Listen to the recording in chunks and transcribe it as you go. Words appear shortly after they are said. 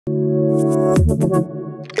Yes,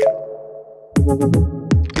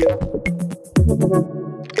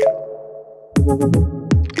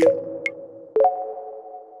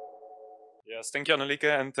 thank you, Annelieke,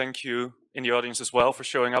 and thank you in the audience as well for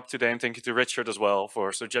showing up today, and thank you to Richard as well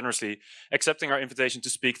for so generously accepting our invitation to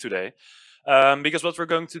speak today. Because what we're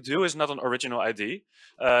going to do is not an original idea.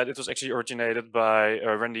 It was actually originated by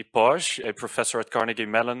Randy Pausch, a professor at Carnegie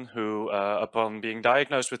Mellon, who, upon being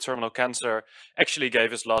diagnosed with terminal cancer, actually gave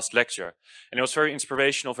his last lecture. And it was very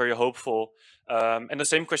inspirational, very hopeful. And the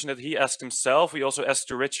same question that he asked himself, we also asked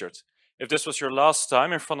to Richard. If this was your last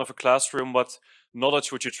time in front of a classroom, what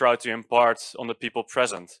knowledge would you try to impart on the people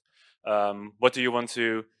present? What do you want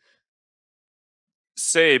to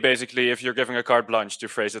say, basically, if you're giving a carte blanche, to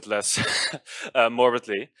phrase it less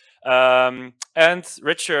morbidly? And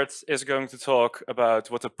Richard is going to talk about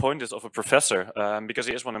what the point is of a professor, because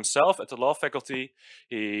he is one himself at the law faculty.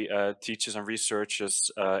 He teaches and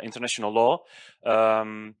researches international law.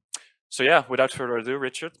 So yeah, without further ado,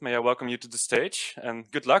 Richard, may I welcome you to the stage, and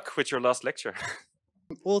good luck with your last lecture.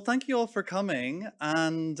 Well, thank you all for coming,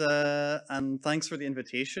 and thanks for the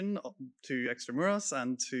invitation to Extramuros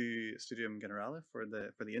and to Studium Generale for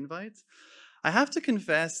the invite. I have to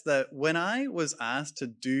confess that when I was asked to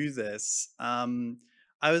do this, I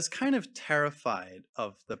was kind of terrified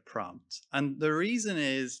of the prompt, and the reason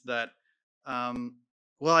is that,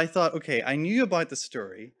 well, I thought, okay, I knew about the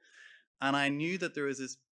story, and I knew that there was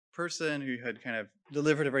this person who had kind of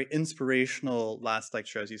delivered a very inspirational last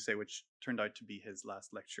lecture, as you say, which turned out to be his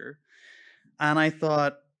last lecture. And I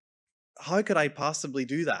thought, how could I possibly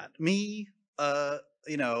do that? Me,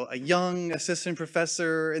 you know, a young assistant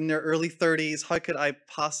professor in their early 30s, how could I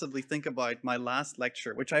possibly think about my last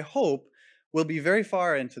lecture, which I hope will be very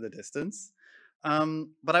far into the distance.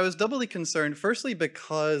 But I was doubly concerned, firstly,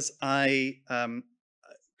 because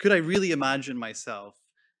could I really imagine myself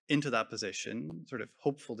into that position, sort of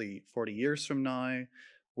hopefully 40 years from now,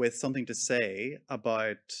 with something to say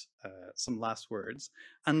about some last words.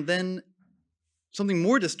 And then something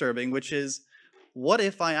more disturbing, which is, what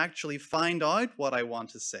if I actually find out what I want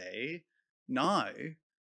to say now,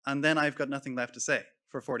 and then I've got nothing left to say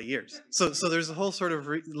for 40 years? So there's a whole sort of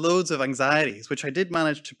loads of anxieties, which I did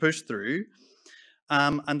manage to push through.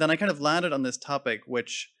 And then I kind of landed on this topic,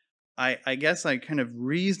 which I guess I kind of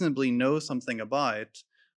reasonably know something about,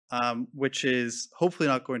 which is hopefully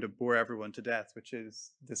not going to bore everyone to death, which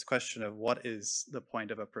is this question of what is the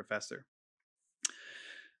point of a professor.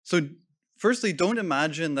 So firstly, don't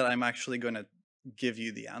imagine that I'm actually going to give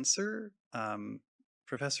you the answer.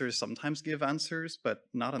 Professors sometimes give answers, but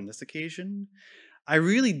not on this occasion. I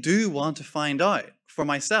really do want to find out for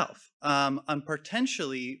myself, and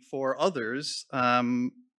potentially for others,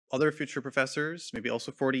 other future professors, maybe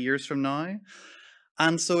also 40 years from now.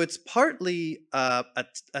 And so it's partly a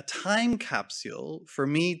time capsule for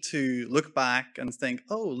me to look back and think,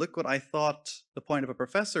 oh, look what I thought the point of a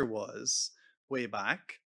professor was way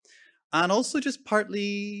back. And also just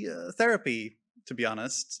partly therapy, to be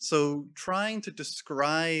honest. So trying to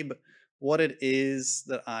describe what it is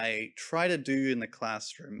that I try to do in the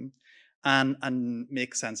classroom and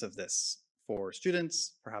make sense of this for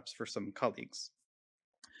students, perhaps for some colleagues.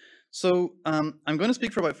 So I'm going to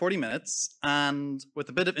speak for about 40 minutes, and with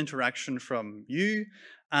a bit of interaction from you,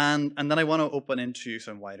 and then I want to open into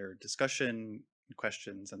some wider discussion,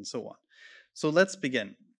 questions, and so on. So let's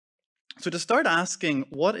begin. So to start asking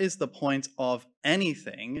what is the point of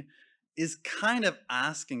anything is kind of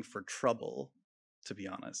asking for trouble, to be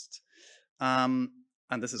honest. And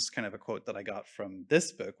this is kind of a quote that I got from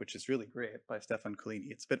this book, which is really great, by Stefan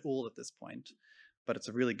Collini. It's a bit old at this point, but it's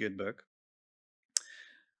a really good book.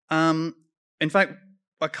 In fact,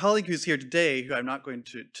 a colleague who's here today, who I'm not going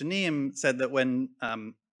to name, said that when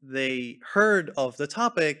they heard of the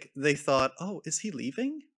topic, they thought, oh, is he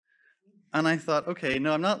leaving? And I thought, okay,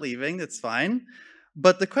 no, I'm not leaving, that's fine.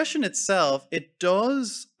 But the question itself, it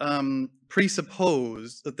does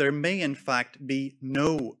presuppose that there may in fact be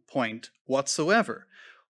no point whatsoever.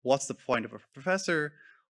 What's the point of a professor?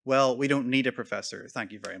 Well, we don't need a professor,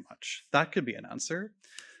 thank you very much. That could be an answer.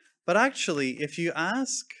 But actually, if you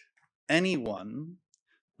ask anyone,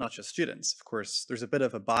 not just students, of course, there's a bit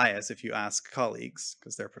of a bias if you ask colleagues,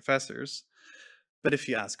 because they're professors, but if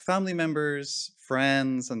you ask family members,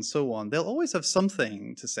 friends, and so on, they'll always have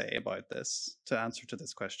something to say about this, to answer to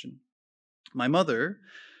this question. My mother,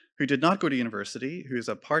 who did not go to university, who's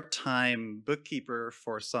a part-time bookkeeper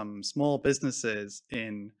for some small businesses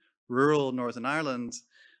in rural Northern Ireland,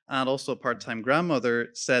 and also a part-time grandmother,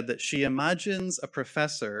 said that she imagines a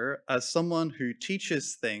professor as someone who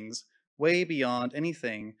teaches things way beyond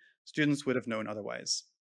anything students would have known otherwise.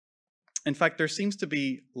 In fact, there seems to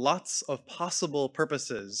be lots of possible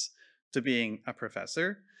purposes to being a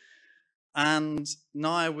professor. And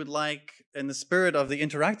now I would like, in the spirit of the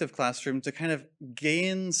interactive classroom, to kind of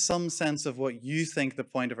gain some sense of what you think the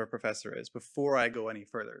point of a professor is before I go any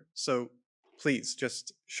further. So please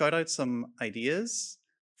just shout out some ideas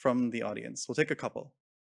from the audience. We'll take a couple.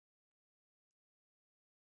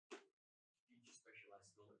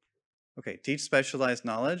 Okay, teach specialized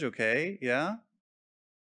knowledge. Okay, yeah.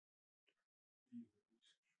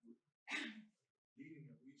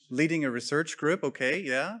 Leading a research group. Okay,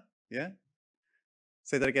 yeah, yeah.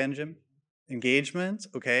 Say that again, Jim. Engagement.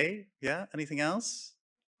 Okay, yeah. Anything else?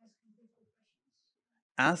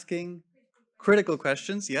 Asking critical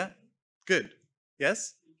questions. Yeah, good.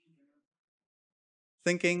 Yes?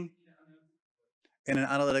 Thinking in an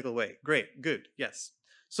analytical way. Great, good, yes.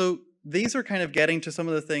 So these are kind of getting to some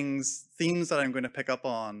of the themes that I'm going to pick up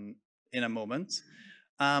on in a moment.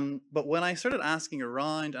 But when I started asking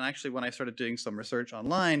around, and actually when I started doing some research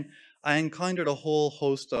online, I encountered a whole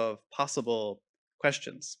host of possible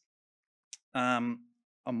questions. A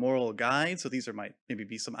moral guide, so these are might maybe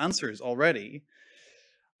be some answers already.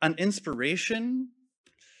 An inspiration,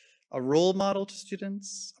 a role model to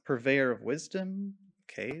students, a purveyor of wisdom.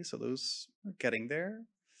 Okay, so those are getting there.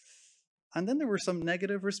 And then there were some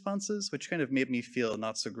negative responses, which kind of made me feel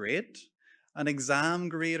not so great. An exam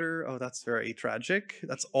grader, oh, that's very tragic.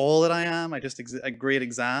 That's all that I am. I grade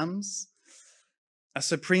exams. A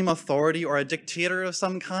supreme authority or a dictator of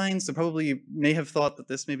some kind. So probably may have thought that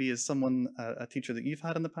this maybe is someone, a teacher that you've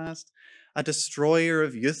had in the past. A destroyer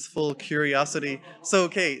of youthful curiosity. So,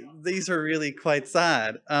 okay, these are really quite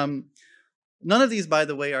sad. None of these, by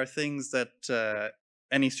the way, are things that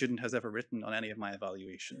any student has ever written on any of my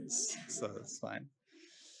evaluations. So it's fine.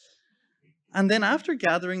 And then after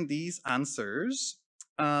gathering these answers,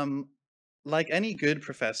 like any good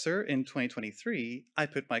professor in 2023, I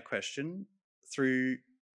put my question through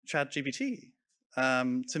ChatGPT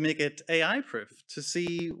to make it AI proof, to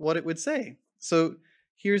see what it would say. So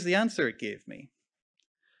here's the answer it gave me.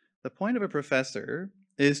 The point of a professor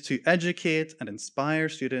is to educate and inspire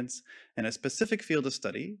students in a specific field of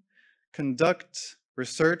study, conduct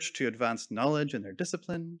research to advance knowledge in their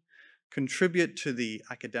discipline, contribute to the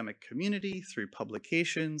academic community through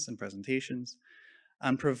publications and presentations,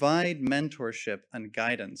 and provide mentorship and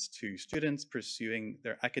guidance to students pursuing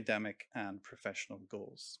their academic and professional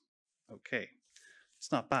goals. Okay,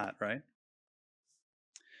 it's not bad, right?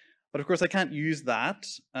 But of course, I can't use that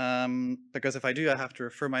because if I do, I have to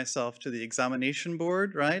refer myself to the examination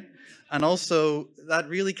board, right? And also, that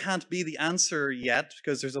really can't be the answer yet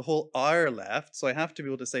because there's a whole hour left, so I have to be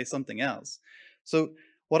able to say something else. So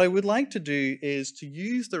what I would like to do is to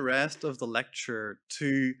use the rest of the lecture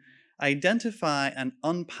to identify and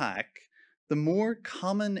unpack the more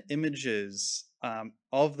common images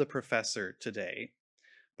of the professor today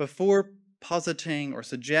before positing or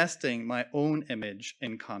suggesting my own image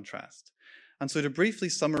in contrast. And so to briefly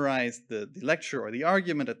summarize the lecture or the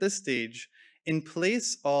argument at this stage, in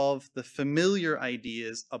place of the familiar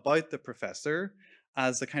ideas about the professor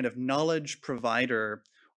as a kind of knowledge provider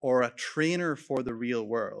or a trainer for the real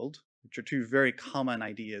world, which are two very common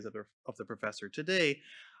ideas of the professor today,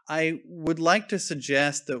 I would like to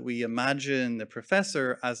suggest that we imagine the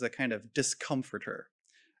professor as a kind of discomforter.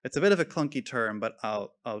 It's a bit of a clunky term, but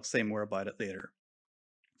I'll say more about it later.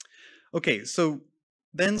 Okay, so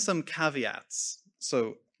then some caveats.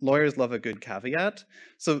 So lawyers love a good caveat.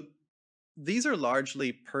 So these are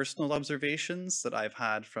largely personal observations that I've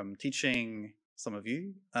had from teaching some of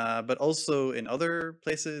you, but also in other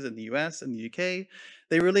places in the US and the UK.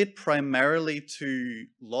 They relate primarily to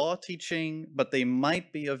law teaching, but they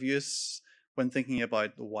might be of use when thinking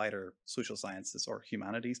about the wider social sciences or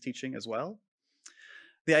humanities teaching as well.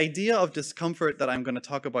 The idea of discomfort that I'm going to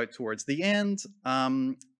talk about towards the end,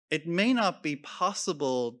 it may not be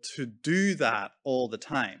possible to do that all the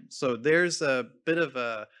time. So there's a bit of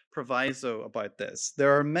a proviso about this.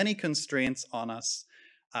 There are many constraints on us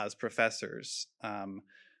as professors.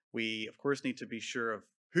 We, of course, need to be sure of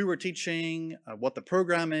who we're teaching, what the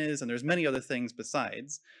program is, and there's many other things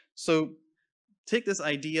besides. So take this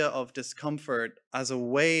idea of discomfort as a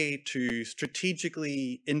way to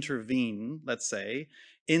strategically intervene, let's say,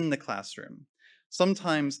 in the classroom.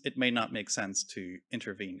 Sometimes it may not make sense to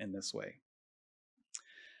intervene in this way.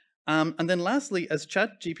 And then lastly, as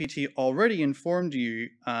ChatGPT already informed you,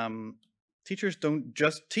 teachers don't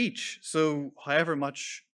just teach. So however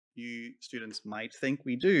much you students might think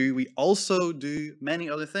we do, we also do many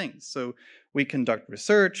other things. So we conduct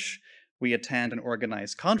research, we attend and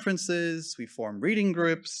organize conferences, we form reading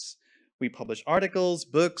groups, we publish articles,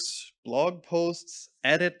 books, blog posts,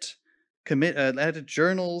 edit, edit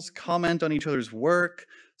journals, comment on each other's work,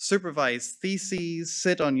 supervise theses,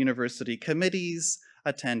 sit on university committees,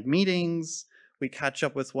 attend meetings. We catch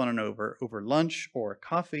up with one another over lunch or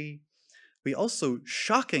coffee. We also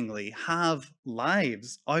shockingly have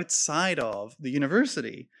lives outside of the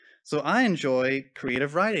university. So I enjoy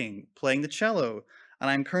creative writing, playing the cello, and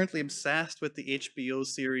I'm currently obsessed with the HBO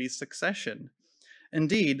series Succession.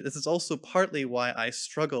 Indeed, this is also partly why I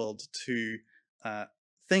struggled to uh,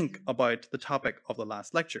 think about the topic of the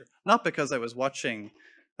last lecture. Not because I was watching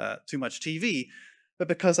too much TV, but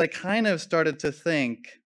because I kind of started to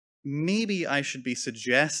think maybe I should be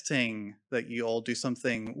suggesting that you all do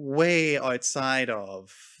something way outside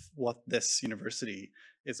of what this university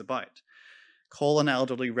is about. Call an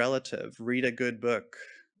elderly relative, read a good book,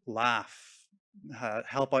 laugh,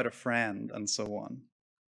 help out a friend, and so on.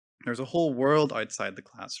 There's a whole world outside the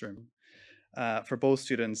classroom for both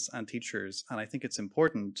students and teachers, and I think it's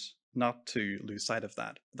important not to lose sight of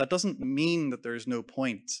that. That doesn't mean that there's no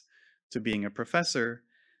point to being a professor,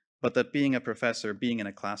 but that being a professor, being in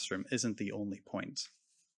a classroom, isn't the only point.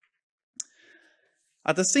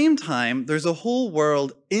 At the same time, there's a whole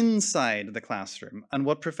world inside the classroom, and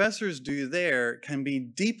what professors do there can be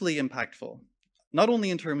deeply impactful, not only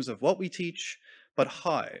in terms of what we teach, but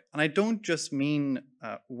how. And I don't just mean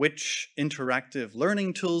which interactive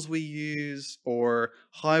learning tools we use or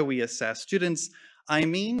how we assess students. I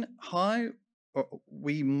mean how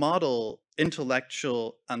we model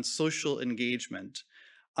intellectual and social engagement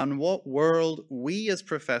and what world we as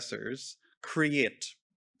professors create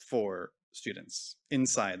for students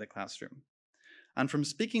inside the classroom. And from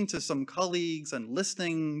speaking to some colleagues and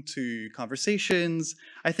listening to conversations,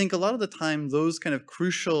 I think a lot of the time those kind of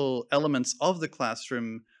crucial elements of the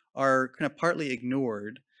classroom are kind of partly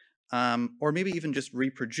ignored or maybe even just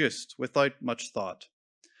reproduced without much thought.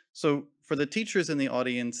 So for the teachers in the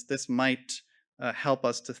audience, this might help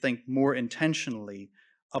us to think more intentionally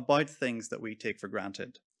about things that we take for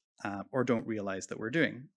granted or don't realize that we're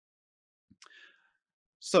doing.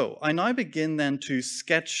 So I now begin then to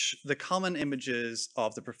sketch the common images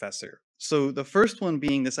of the professor. So the first one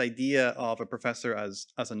being this idea of a professor as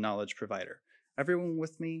a knowledge provider. Everyone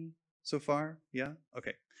with me so far? Yeah?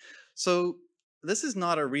 Okay. So this is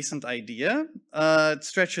not a recent idea. It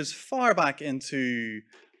stretches far back into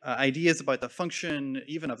ideas about the function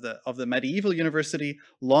even of the medieval university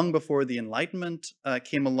long before the Enlightenment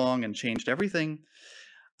came along and changed everything.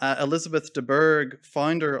 Elizabeth de Burgh,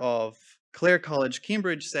 founder of Clare College,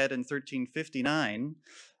 Cambridge, said in 1359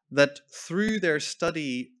 that through their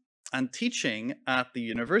study and teaching at the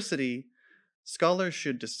university, scholars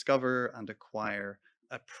should discover and acquire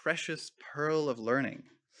a precious pearl of learning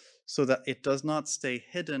so that it does not stay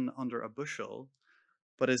hidden under a bushel,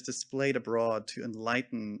 but is displayed abroad to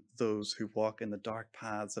enlighten those who walk in the dark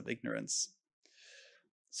paths of ignorance.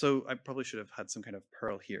 So I probably should have had some kind of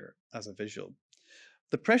pearl here as a visual.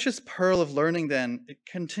 The precious pearl of learning, then, it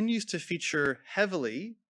continues to feature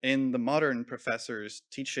heavily in the modern professor's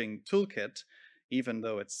teaching toolkit, even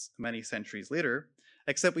though it's many centuries later,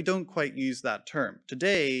 except we don't quite use that term.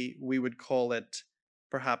 Today, we would call it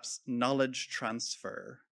perhaps knowledge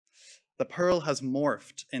transfer. The pearl has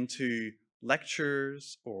morphed into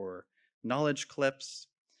lectures or knowledge clips,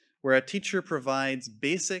 where a teacher provides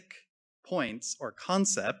basic points or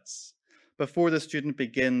concepts before the student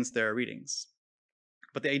begins their readings.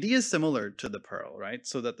 But the idea is similar to the pearl, right?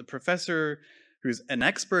 So that the professor, who's an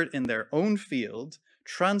expert in their own field,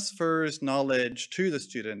 transfers knowledge to the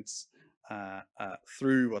students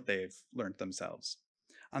through what they've learned themselves.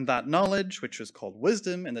 And that knowledge, which was called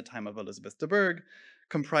wisdom in the time of Elizabeth de Burgh,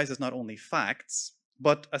 comprises not only facts,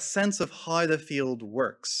 but a sense of how the field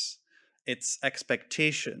works, its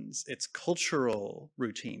expectations, its cultural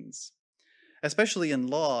routines. Especially in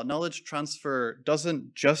law, knowledge transfer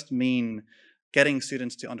doesn't just mean getting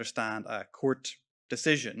students to understand a court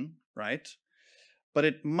decision, right? But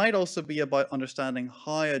it might also be about understanding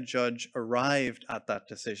how a judge arrived at that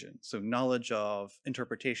decision. So knowledge of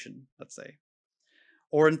interpretation, let's say.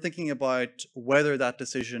 Or in thinking about whether that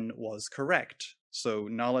decision was correct. So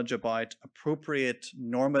knowledge about appropriate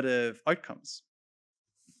normative outcomes.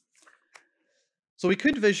 So we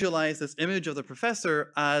could visualize this image of the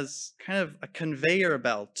professor as kind of a conveyor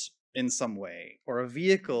belt in some way, or a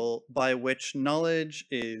vehicle by which knowledge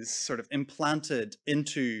is sort of implanted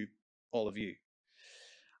into all of you.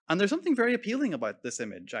 And there's something very appealing about this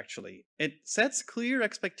image, actually. It sets clear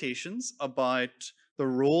expectations about the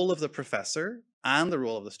role of the professor and the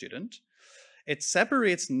role of the student. It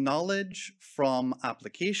separates knowledge from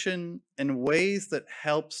application in ways that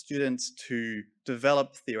help students to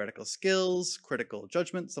develop theoretical skills, critical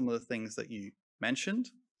judgment, some of the things that you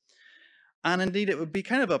mentioned. And indeed, it would be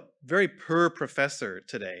kind of a very poor professor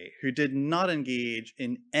today who did not engage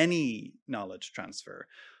in any knowledge transfer.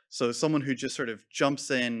 So someone who just sort of jumps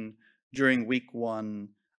in during week one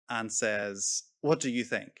and says, "What do you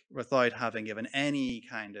think?" without having given any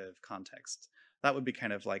kind of context. That would be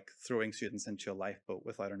kind of like throwing students into a lifeboat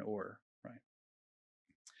without an oar, right?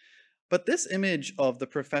 But this image of the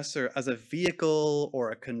professor as a vehicle or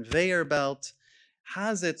a conveyor belt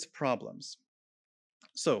has its problems.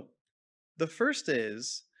 So the first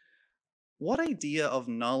is, what idea of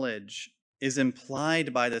knowledge is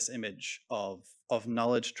implied by this image of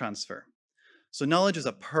knowledge transfer? So knowledge is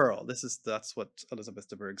a pearl. That's what Elizabeth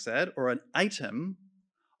de Burgh said, or an item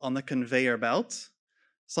on the conveyor belt,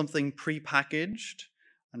 something prepackaged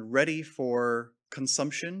and ready for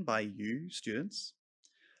consumption by you, students.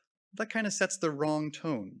 That kind of sets the wrong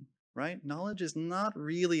tone, right? Knowledge is not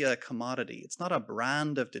really a commodity. It's not a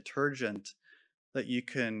brand of detergent that you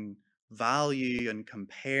can value and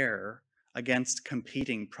compare against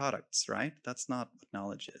competing products, right? That's not what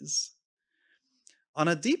knowledge is. On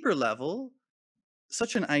a deeper level,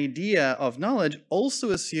 such an idea of knowledge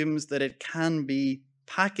also assumes that it can be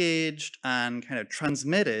packaged and kind of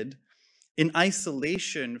transmitted in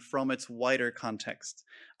isolation from its wider context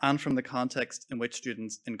and from the context in which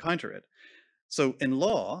students encounter it. So in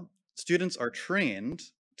law, students are trained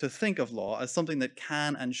to think of law as something that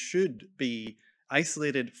can and should be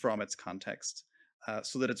isolated from its context,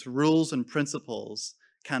 so that its rules and principles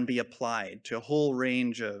can be applied to a whole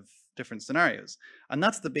range of different scenarios. And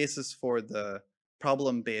that's the basis for the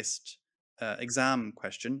problem-based exam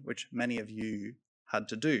question, which many of you had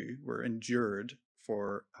to do, were endured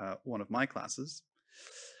for one of my classes.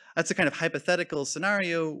 That's a kind of hypothetical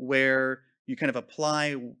scenario where you kind of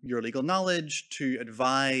apply your legal knowledge to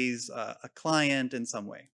advise a client in some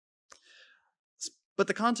way. But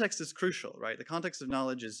the context is crucial, right? The context of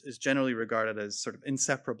knowledge is generally regarded as sort of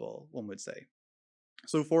inseparable, one would say.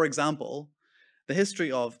 So for example, the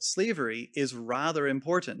history of slavery is rather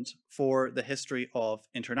important for the history of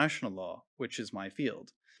international law, which is my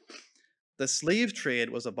field. The slave trade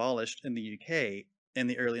was abolished in the UK in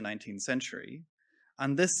the early 19th century,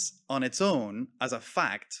 and this on its own, as a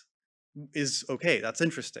fact, is okay, that's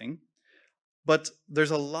interesting. But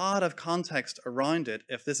there's a lot of context around it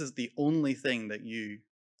if this is the only thing that you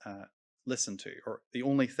listen to, or the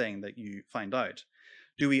only thing that you find out.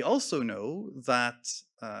 Do we also know that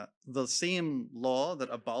the same law that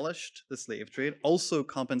abolished the slave trade also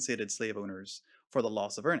compensated slave owners for the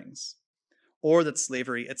loss of earnings? Or that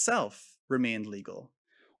slavery itself remained legal?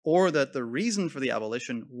 Or that the reason for the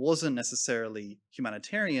abolition wasn't necessarily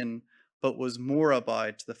humanitarian, but was more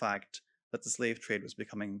about the fact that the slave trade was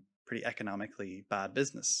becoming pretty economically bad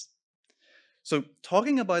business? So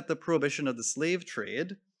talking about the prohibition of the slave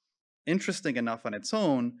trade, interesting enough on its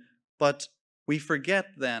own, but we forget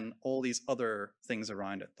then all these other things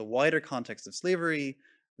around it. The wider context of slavery,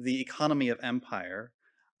 the economy of empire,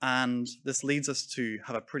 and this leads us to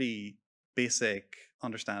have a pretty basic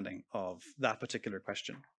understanding of that particular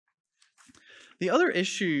question. The other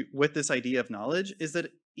issue with this idea of knowledge is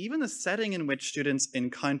that even the setting in which students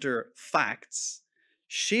encounter facts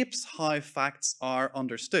shapes how facts are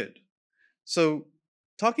understood. So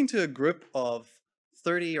talking to a group of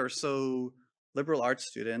 30 or so liberal arts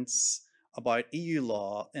students about EU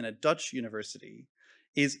law in a Dutch university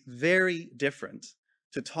is very different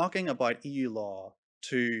to talking about EU law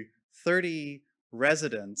to 30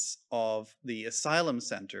 residents of the asylum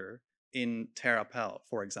center in Terrapel,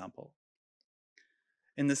 for example.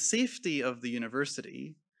 In the safety of the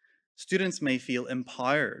university, students may feel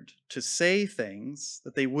empowered to say things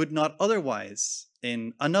that they would not otherwise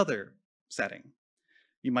in another setting.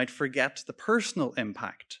 You might forget the personal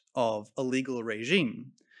impact of a legal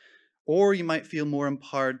regime, or you might feel more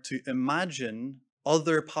empowered to imagine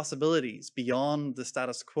other possibilities beyond the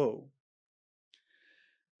status quo.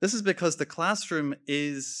 This is because the classroom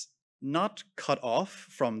is not cut off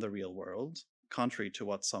from the real world, contrary to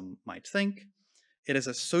what some might think. It is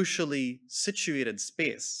a socially situated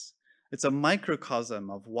space. It's a microcosm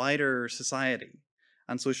of wider society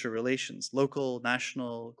and social relations, local,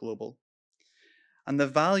 national, global. And the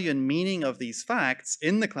value and meaning of these facts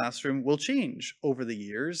in the classroom will change over the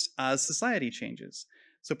years as society changes.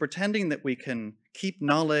 So pretending that we can keep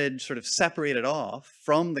knowledge sort of separated off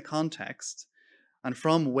from the context and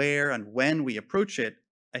from where and when we approach it,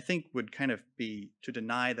 I think would kind of be to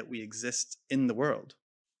deny that we exist in the world.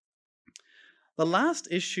 The last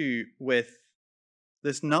issue with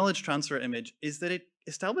this knowledge transfer image is that it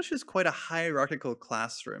establishes quite a hierarchical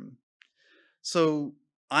classroom. So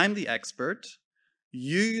I'm the expert,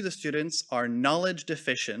 you, the students, are knowledge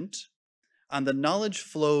deficient, and the knowledge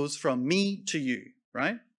flows from me to you,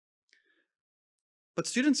 right? But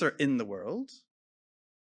students are in the world.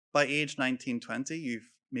 By age 19, 20, you've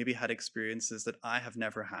maybe had experiences that I have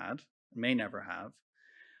never had, may never have.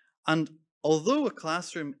 And although a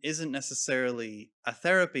classroom isn't necessarily a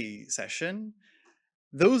therapy session,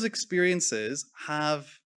 those experiences have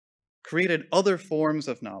created other forms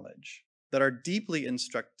of knowledge that are deeply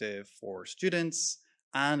instructive for students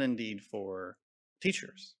and indeed for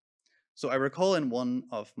teachers. So I recall in one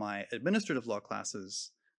of my administrative law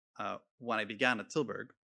classes when I began at Tilburg,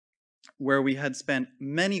 where we had spent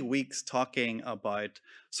many weeks talking about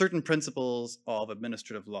certain principles of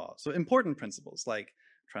administrative law. So important principles like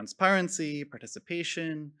transparency,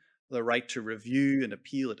 participation, the right to review and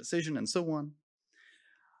appeal a decision, and so on.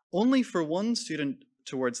 Only for one student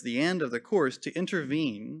towards the end of the course to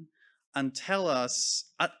intervene and tell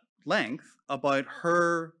us at length about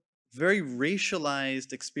her very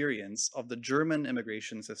racialized experience of the German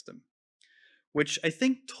immigration system, which I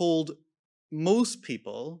think told most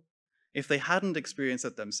people, if they hadn't experienced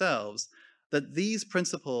it themselves, that these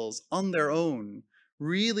principles on their own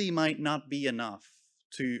really might not be enough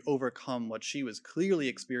to overcome what she was clearly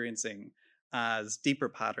experiencing as deeper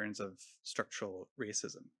patterns of structural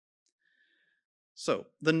racism. So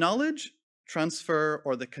the knowledge transfer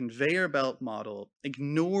or the conveyor belt model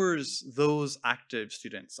ignores those active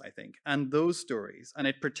students, I think, and those stories, and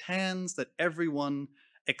it pretends that everyone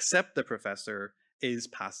except the professor is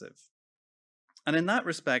passive. And in that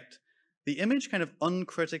respect, the image kind of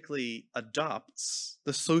uncritically adopts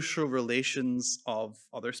the social relations of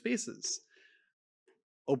other spaces.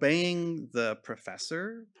 Obeying the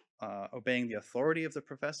professor, obeying the authority of the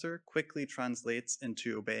professor quickly translates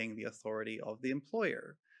into obeying the authority of the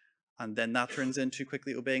employer. And then that turns into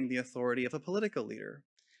quickly obeying the authority of a political leader.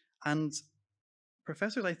 And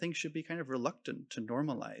professors, I think, should be kind of reluctant to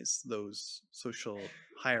normalize those social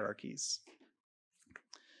hierarchies.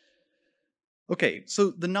 Okay,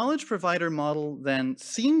 so the knowledge provider model then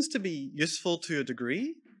seems to be useful to a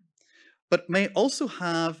degree, but may also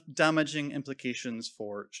have damaging implications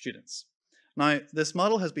for students. Now, this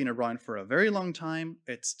model has been around for a very long time.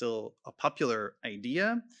 It's still a popular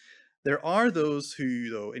idea. There are those who,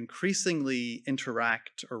 though, increasingly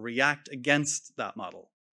interact or react against that model,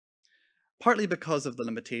 partly because of the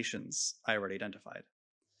limitations I already identified.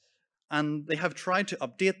 And they have tried to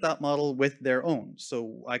update that model with their own.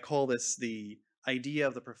 So I call this the idea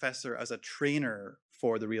of the professor as a trainer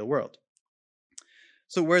for the real world.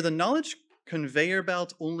 So where the knowledge conveyor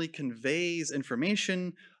belt only conveys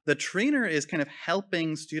information, the trainer is kind of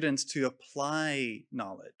helping students to apply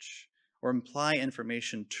knowledge or apply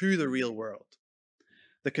information to the real world.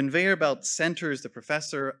 The conveyor belt centers the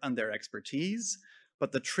professor and their expertise,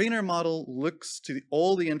 but the trainer model looks to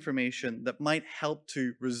all the information that might help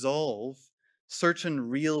to resolve certain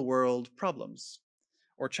real-world problems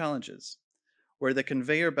or challenges, where the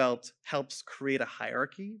conveyor belt helps create a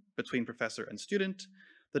hierarchy between professor and student.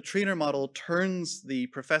 The trainer model turns the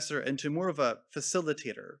professor into more of a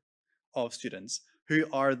facilitator of students who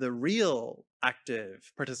are the real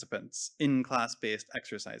active participants in class-based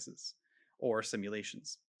exercises or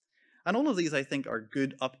simulations. And all of these, I think, are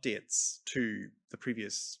good updates to the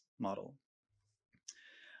previous model.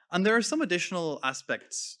 And there are some additional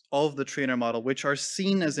aspects of the trainer model which are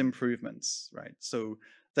seen as improvements, right? So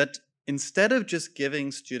that instead of just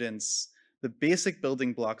giving students the basic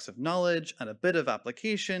building blocks of knowledge and a bit of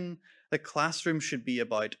application, the classroom should be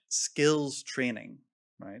about skills training,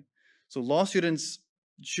 right? So law students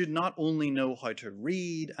should not only know how to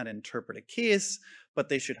read and interpret a case, but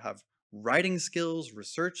they should have writing skills,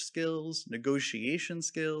 research skills, negotiation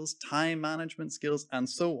skills, time management skills, and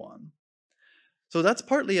so on. So that's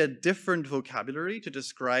partly a different vocabulary to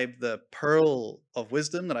describe the pearl of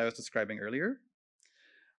wisdom that I was describing earlier,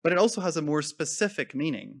 but it also has a more specific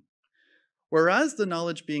meaning. Whereas the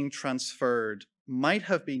knowledge being transferred might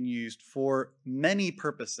have been used for many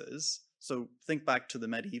purposes, so think back to the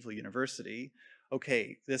medieval university,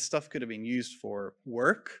 okay, this stuff could have been used for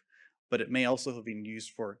work, but it may also have been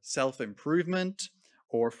used for self-improvement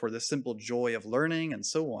or for the simple joy of learning and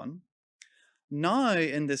so on. Now,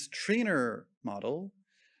 in this trainer model,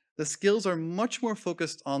 the skills are much more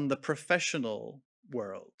focused on the professional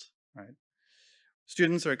world, right?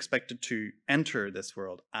 Students are expected to enter this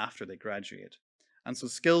world after they graduate. And so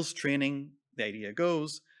skills training, the idea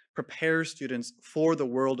goes, prepares students for the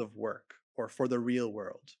world of work or for the real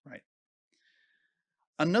world, right?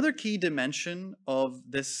 Another key dimension of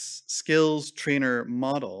this skills trainer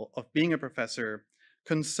model of being a professor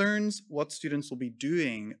concerns what students will be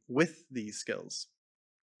doing with these skills.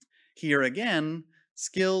 Here again,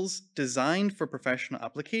 Skills designed for professional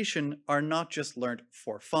application are not just learned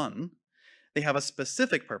for fun. They have a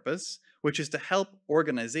specific purpose, which is to help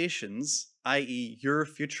organizations, i.e., your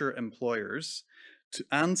future employers,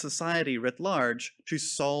 and society writ large to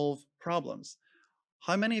solve problems.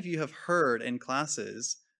 How many of you have heard in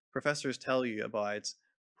classes professors tell you about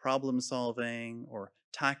problem solving or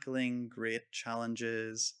tackling great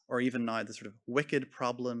challenges, or even now the sort of wicked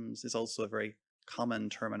problems is also a very common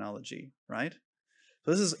terminology, right? So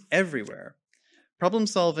this is everywhere. Problem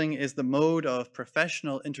solving is the mode of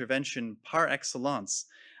professional intervention par excellence,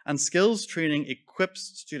 and skills training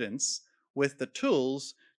equips students with the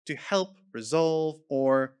tools to help resolve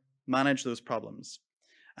or manage those problems.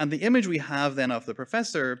 And the image we have then of the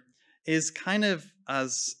professor is kind of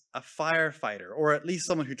as a firefighter, or at least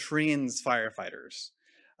someone who trains firefighters.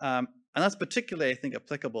 And that's particularly, I think,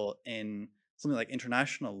 applicable in something like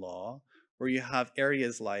international law, where you have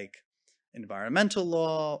areas like environmental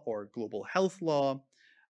law or global health law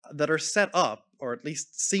that are set up, or at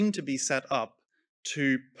least seem to be set up,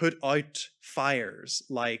 to put out fires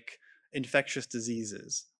like infectious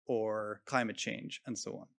diseases or climate change and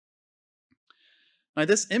so on. Now,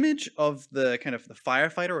 this image of the kind of the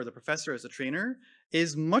firefighter or the professor as a trainer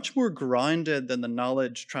is much more grounded than the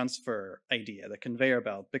knowledge transfer idea, the conveyor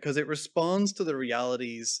belt, because it responds to the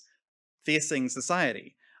realities facing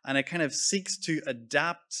society. And it kind of seeks to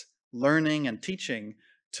adapt learning and teaching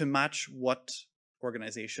to match what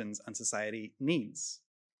organizations and society needs.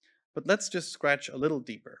 But let's just scratch a little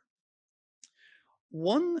deeper.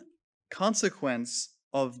 One consequence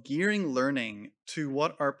of gearing learning to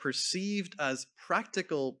what are perceived as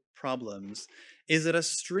practical problems is that a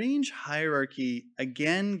strange hierarchy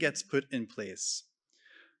again gets put in place.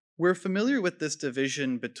 We're familiar with this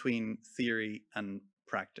division between theory and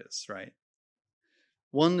practice, right?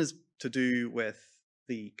 One is to do with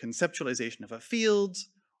the conceptualization of a field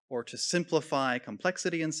or to simplify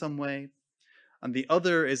complexity in some way. And the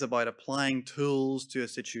other is about applying tools to a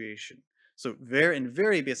situation. So in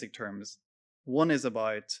very basic terms, one is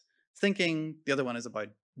about thinking, the other one is about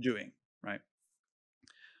doing, right?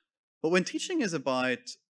 But when teaching is about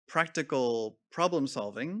practical problem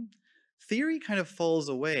solving, theory kind of falls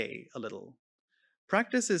away a little.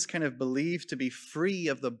 Practice is kind of believed to be free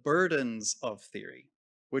of the burdens of theory,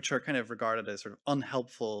 which are kind of regarded as sort of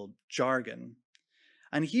unhelpful jargon.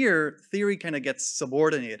 And here, theory kind of gets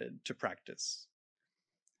subordinated to practice.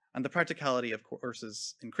 And the practicality of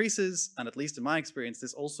courses increases, and at least in my experience,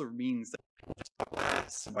 this also means that people just talk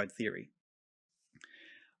less about theory.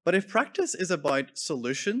 But if practice is about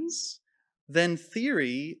solutions, then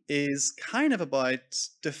theory is kind of about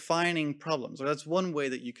defining problems, or that's one way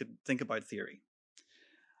that you could think about theory.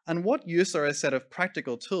 And what use are a set of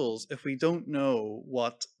practical tools if we don't know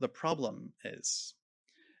what the problem is?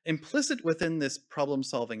 Implicit within this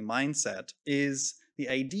problem-solving mindset is the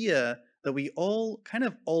idea that we all kind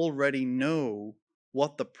of already know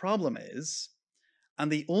what the problem is,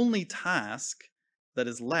 and the only task that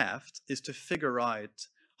is left is to figure out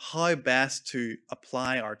how best to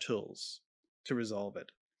apply our tools to resolve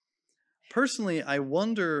it. Personally, I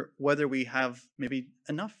wonder whether we have maybe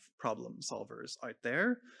enough problem solvers out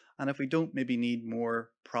there, and if we don't maybe need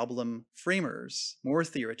more problem framers, more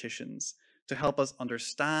theoreticians, to help us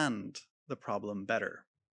understand the problem better.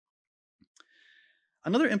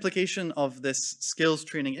 Another implication of this skills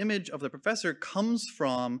training image of the professor comes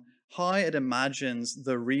from how it imagines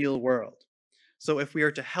the real world. So if we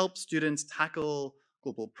are to help students tackle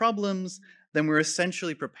global problems, then we're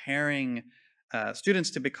essentially preparing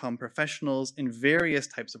students to become professionals in various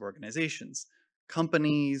types of organizations,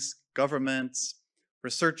 companies, governments,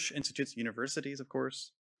 research institutes, universities, of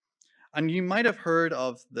course. And you might have heard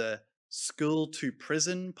of the school to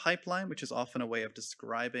prison pipeline, which is often a way of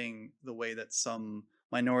describing the way that some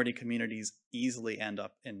minority communities easily end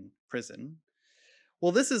up in prison.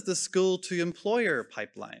 Well, this is the school to employer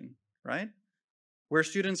pipeline, right? Where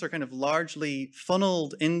students are kind of largely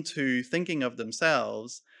funneled into thinking of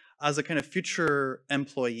themselves as a kind of future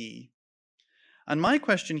employee. And my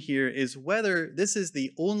question here is whether this is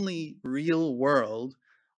the only real world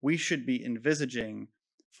we should be envisaging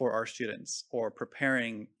for our students or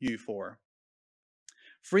preparing you for.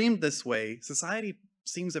 Framed this way, society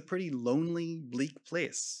seems a pretty lonely, bleak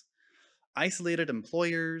place. Isolated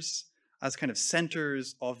employers as kind of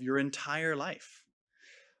centers of your entire life.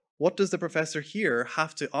 What does the professor here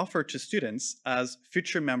have to offer to students as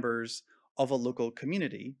future members of a local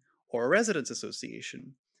community or a residents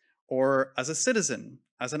association, or as a citizen,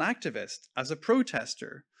 as an activist, as a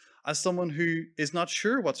protester, as someone who is not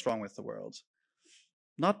sure what's wrong with the world?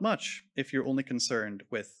 Not much if you're only concerned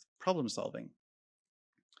with problem solving.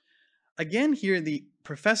 Again, here the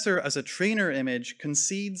professor as a trainer image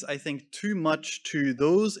concedes, I think, too much to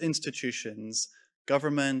those institutions,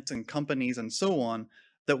 government and companies and so on,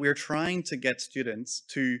 that we're trying to get students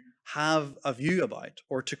to have a view about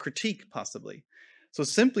or to critique possibly. So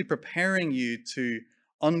simply preparing you to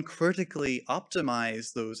uncritically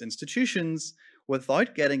optimize those institutions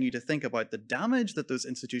without getting you to think about the damage that those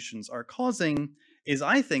institutions are causing is,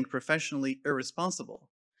 I think, professionally irresponsible.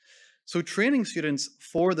 So training students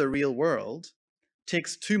for the real world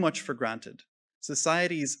takes too much for granted.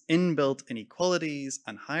 Society's inbuilt inequalities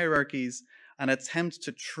and hierarchies and attempts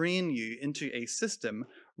to train you into a system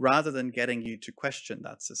rather than getting you to question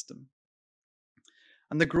that system.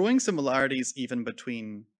 And the growing similarities even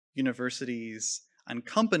between universities and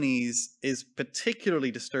companies is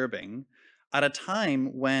particularly disturbing at a time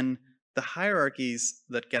when the hierarchies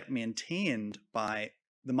that get maintained by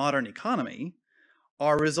the modern economy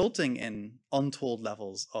are resulting in untold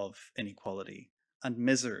levels of inequality and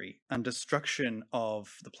misery and destruction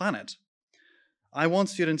of the planet. I want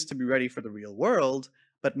students to be ready for the real world,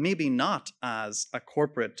 but maybe not as a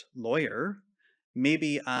corporate lawyer,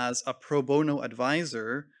 maybe as a pro bono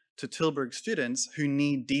advisor to Tilburg students who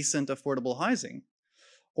need decent, affordable housing,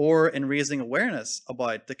 or in raising awareness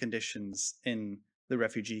about the conditions in the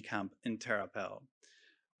refugee camp in Terrapel,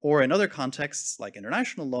 or in other contexts like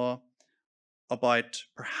international law, about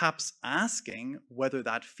perhaps asking whether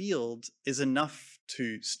that field is enough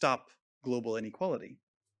to stop global inequality.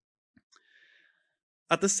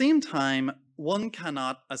 At the same time, one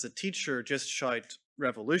cannot, as a teacher, just shout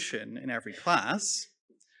revolution in every class.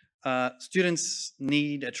 Students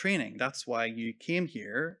need a training. That's why you came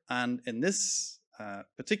here. And in this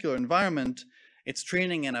particular environment, it's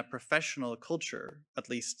training in a professional culture, at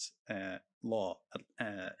least law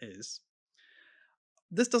is.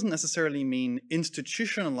 This doesn't necessarily mean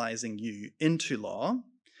institutionalizing you into law,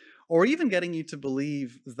 or even getting you to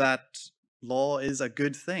believe that law is a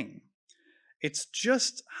good thing. It's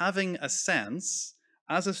just having a sense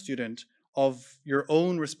as a student of your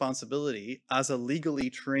own responsibility as a legally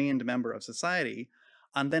trained member of society,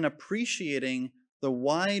 and then appreciating the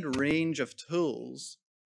wide range of tools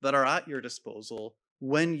that are at your disposal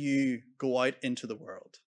when you go out into the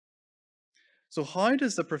world. So how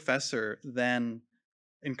does the professor then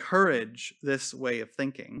encourage this way of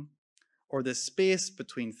thinking, or this space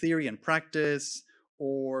between theory and practice,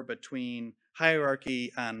 or between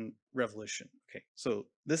hierarchy and revolution? Okay, so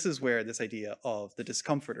this is where this idea of the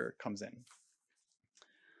discomforter comes in.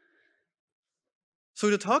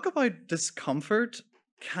 So to talk about discomfort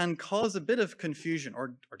can cause a bit of confusion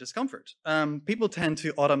or discomfort. People tend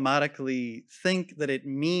to automatically think that it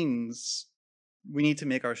means we need to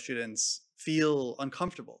make our students feel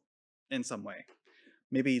uncomfortable in some way.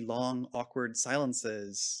 Maybe long, awkward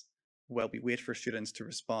silences while we wait for students to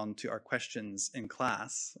respond to our questions in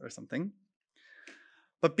class or something.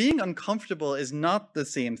 But being uncomfortable is not the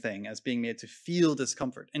same thing as being made to feel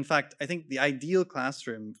discomfort. In fact, I think the ideal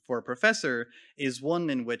classroom for a professor is one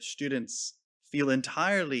in which students feel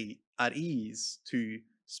entirely at ease to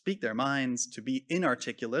speak their minds, to be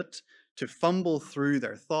inarticulate, to fumble through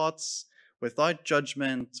their thoughts without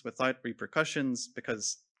judgment, without repercussions,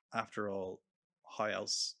 because after all, how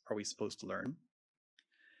else are we supposed to learn?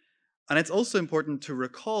 And it's also important to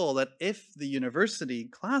recall that if the university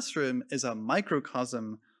classroom is a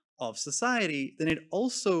microcosm of society, then it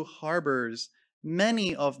also harbors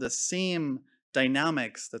many of the same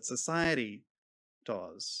dynamics that society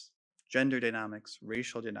does. Gender dynamics,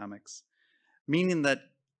 racial dynamics, meaning that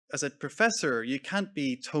as a professor, you can't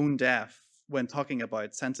be tone deaf when talking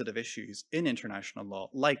about sensitive issues in international law,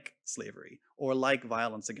 like slavery or like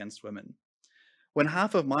violence against women. When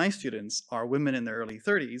half of my students are women in their early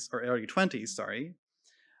 30s, or early 20s, sorry,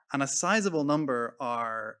 and a sizable number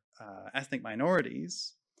are ethnic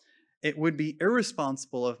minorities, it would be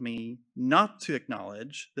irresponsible of me not to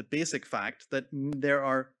acknowledge the basic fact that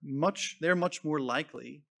they're much more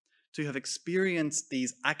likely to have experienced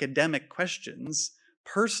these academic questions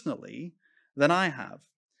personally than I have,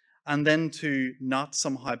 and then to not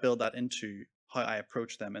somehow build that into how I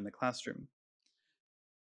approach them in the classroom.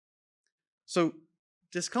 So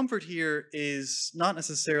discomfort here is not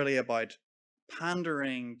necessarily about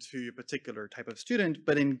pandering to a particular type of student,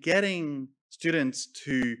 but in getting students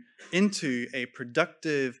into a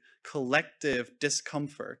productive, collective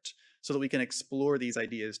discomfort so that we can explore these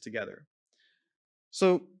ideas together.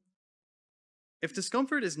 So if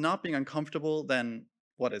discomfort is not being uncomfortable, then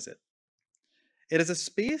what is it? It is a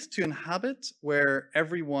space to inhabit where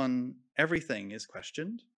everything is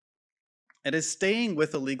questioned. It is staying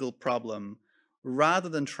with a legal problem rather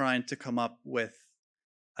than trying to come up with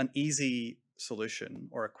an easy solution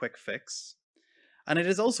or a quick fix. And it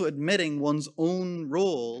is also admitting one's own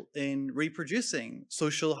role in reproducing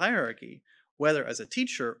social hierarchy, whether as a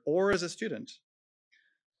teacher or as a student.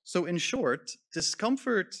 So in short,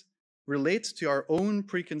 discomfort relates to our own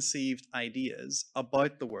preconceived ideas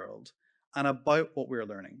about the world and about what we're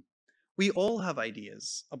learning. We all have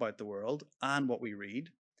ideas about the world and what we read,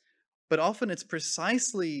 but often it's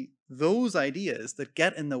precisely those ideas that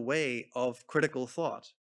get in the way of critical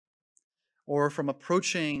thought or from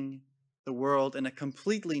approaching the world in a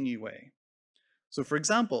completely new way. So for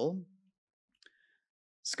example,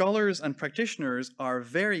 scholars and practitioners are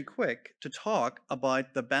very quick to talk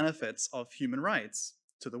about the benefits of human rights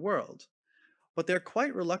to the world, but they're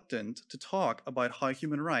quite reluctant to talk about how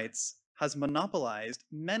human rights has monopolized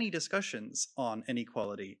many discussions on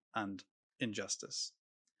inequality and injustice.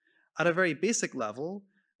 At a very basic level,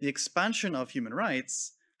 the expansion of human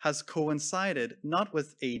rights has coincided not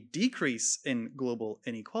with a decrease in global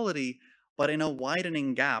inequality, but in a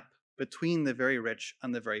widening gap between the very rich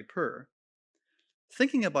and the very poor.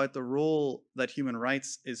 Thinking about the role that human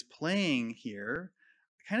rights is playing here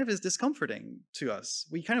kind of is discomforting to us.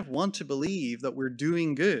 We kind of want to believe that we're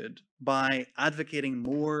doing good by advocating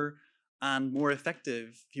more and more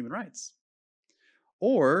effective human rights.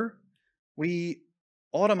 Or we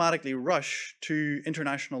automatically rush to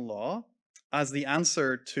international law as the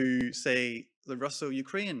answer to, say, the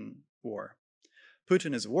Russo-Ukraine war.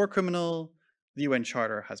 Putin is a war criminal, the UN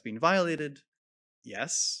Charter has been violated.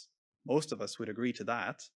 Yes, most of us would agree to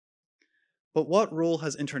that. But what role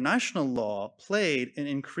has international law played in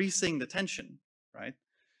increasing the tension, right?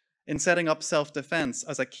 In setting up self-defense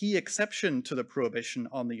as a key exception to the prohibition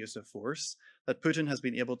on the use of force that Putin has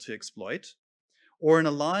been able to exploit, or in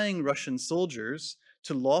allowing Russian soldiers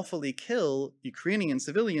to lawfully kill Ukrainian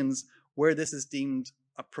civilians where this is deemed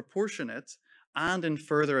proportionate and in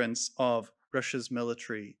furtherance of Russia's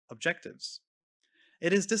military objectives.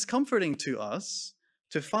 It is discomforting to us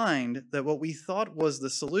to find that what we thought was the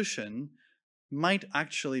solution might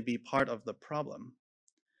actually be part of the problem.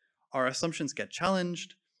 Our assumptions get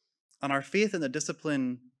challenged, and our faith in the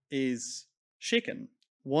discipline is shaken.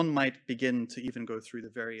 One might begin to even go through the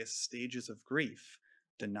various stages of grief: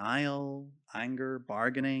 denial, anger,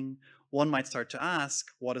 bargaining. One might start to ask,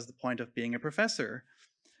 what is the point of being a professor?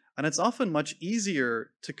 And it's often much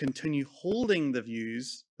easier to continue holding the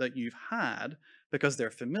views that you've had because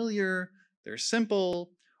they're familiar, they're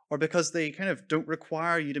simple, or because they kind of don't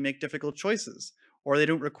require you to make difficult choices, or they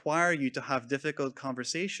don't require you to have difficult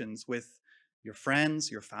conversations with your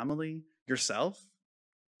friends, your family, yourself.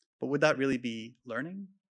 But would that really be learning?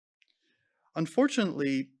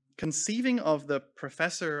 Unfortunately, conceiving of the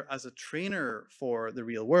professor as a trainer for the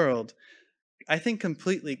real world, I think,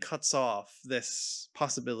 completely cuts off this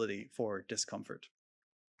possibility for discomfort.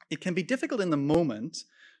 It can be difficult in the moment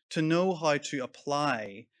to know how to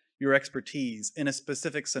apply your expertise in a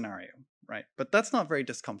specific scenario, right? But that's not very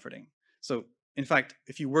discomforting. So in fact,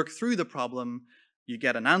 if you work through the problem, you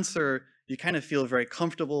get an answer, you kind of feel very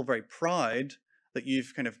comfortable, very proud that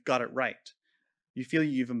you've kind of got it right. You feel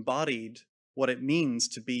you've embodied what it means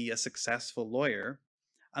to be a successful lawyer,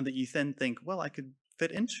 and that you then think, well, I could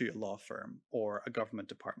fit into a law firm or a government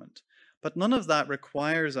department. But none of that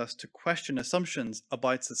requires us to question assumptions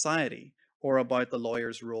about society or about the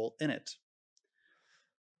lawyer's role in it.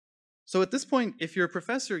 So at this point, if you're a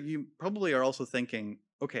professor, you probably are also thinking,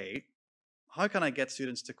 okay, how can I get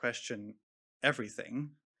students to question everything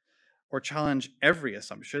or challenge every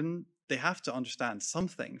assumption? They have to understand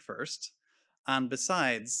something first. And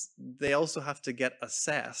besides, they also have to get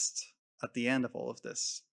assessed at the end of all of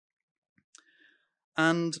this.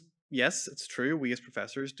 And yes, it's true, we as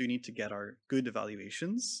professors do need to get our good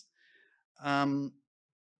evaluations.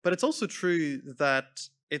 But it's also true that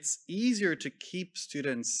it's easier to keep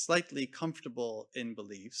students slightly comfortable in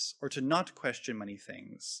beliefs or to not question many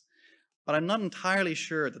things. But I'm not entirely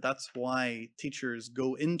sure that that's why teachers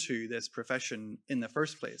go into this profession in the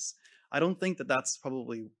first place. I don't think that that's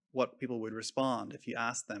probably what people would respond if you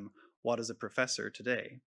asked them, what is a professor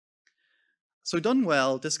today? So done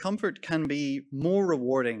well, discomfort can be more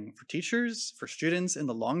rewarding for teachers, for students in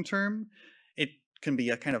the long term. It can be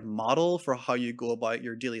a kind of model for how you go about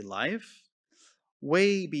your daily life,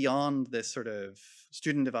 way beyond this sort of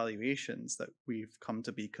student evaluations that we've come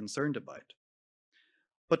to be concerned about.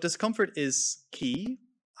 But discomfort is key,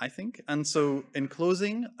 I think. And so in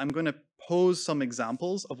closing, I'm going to pose some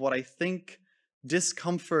examples of what I think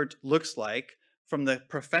discomfort looks like from the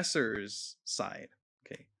professor's side.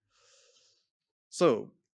 Okay.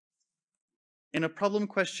 So in a problem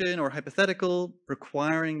question or hypothetical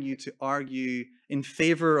requiring you to argue in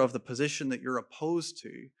favor of the position that you're opposed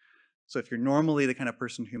to, So if you're normally the kind of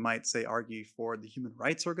person who might, say, argue for the human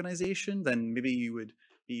rights organization, then maybe you would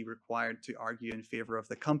be required to argue in favor of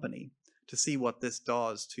the company to see what this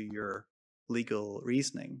does to your legal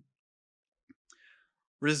reasoning.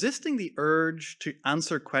 Resisting the urge to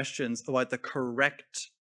answer questions about the correct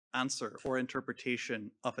answer or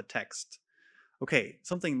interpretation of a text. Okay,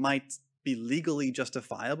 something might be legally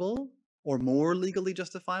justifiable or more legally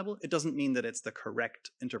justifiable. It doesn't mean that it's the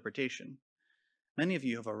correct interpretation. Many of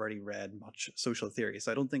you have already read much social theory,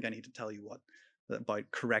 so I don't think I need to tell you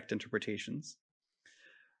about correct interpretations.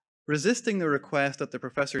 Resisting the request that the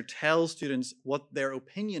professor tells students what their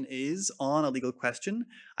opinion is on a legal question.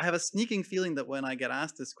 I have a sneaking feeling that when I get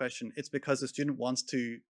asked this question, it's because the student wants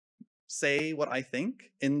to say what I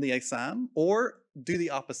think in the exam, or do the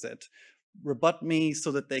opposite, rebut me so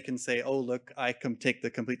that they can say, oh, look, I can take the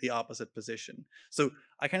completely opposite position. So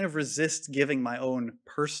I kind of resist giving my own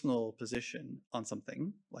personal position on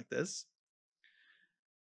something like this.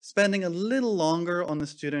 Spending a little longer on the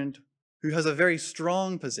student who has a very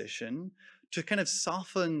strong position to kind of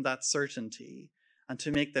soften that certainty and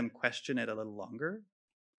to make them question it a little longer.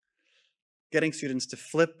 Getting students to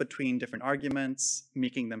flip between different arguments,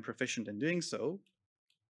 making them proficient in doing so.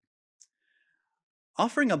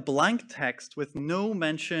 Offering a blank text with no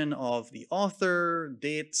mention of the author,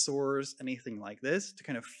 date, source, anything like this, to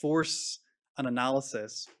kind of force an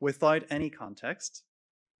analysis without any context.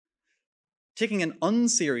 Taking an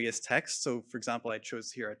unserious text, so for example, I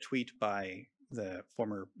chose here a tweet by the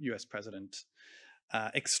former US president,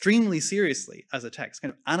 extremely seriously as a text,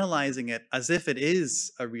 kind of analyzing it as if it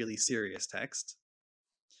is a really serious text.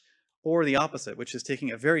 Or the opposite, which is taking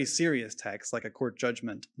a very serious text, like a court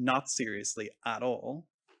judgment, not seriously at all.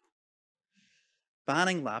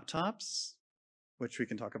 Banning laptops, which we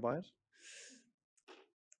can talk about.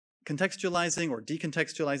 Contextualizing or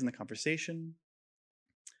decontextualizing the conversation.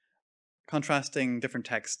 Contrasting different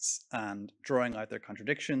texts and drawing out their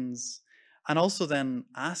contradictions. And also then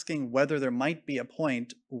asking whether there might be a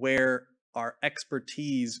point where our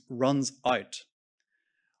expertise runs out,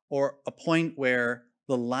 or a point where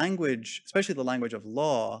the language, especially the language of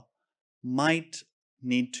law, might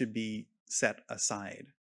need to be set aside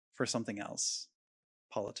for something else,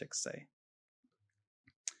 politics say.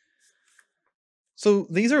 So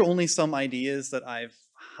these are only some ideas that I've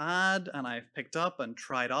had and I've picked up and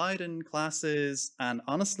tried out in classes, and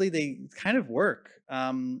honestly, they kind of work.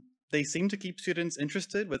 They seem to keep students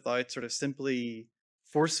interested without sort of simply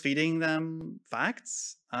force-feeding them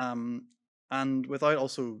facts, and without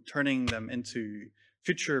also turning them into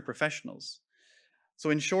future professionals. So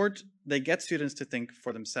in short, they get students to think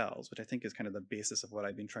for themselves, which I think is kind of the basis of what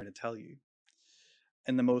I've been trying to tell you,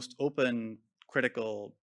 in the most open,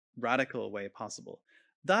 critical, radical way possible.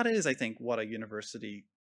 That is, I think, what a university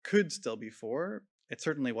could still be for. It's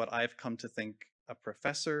certainly what I've come to think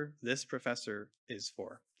this professor is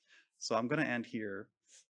for. So I'm going to end here.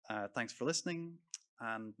 Thanks for listening,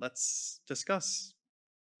 and let's discuss.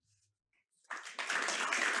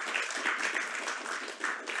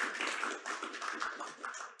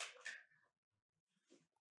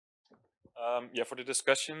 Yeah, for the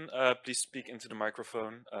discussion, please speak into the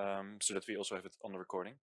microphone so that we also have it on the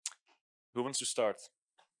recording. Who wants to start?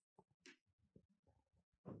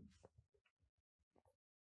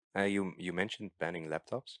 You mentioned banning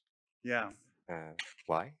laptops. Yeah.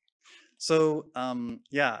 Why? So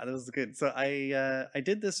yeah, that was good. So I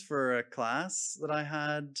did this for a class that I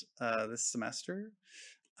had this semester,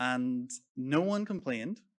 and no one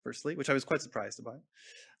complained, firstly, which I was quite surprised about.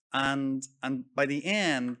 And by the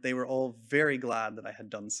end, they were all very glad that I had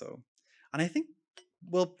done so. And I think,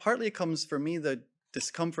 well, partly it comes, for me, the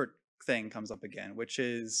discomfort thing comes up again, which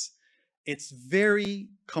is, it's very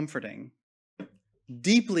comforting,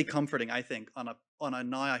 deeply comforting, I think, on a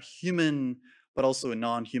now a human, but also a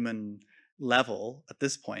non-human level at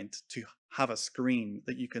this point, to have a screen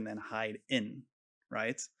that you can then hide in,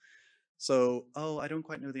 right? So, oh, I don't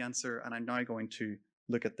quite know the answer, and I'm now going to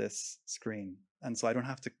look at this screen. And so I don't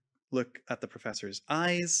have to look at the professor's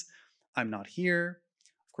eyes. I'm not here.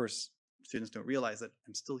 Of course, students don't realize that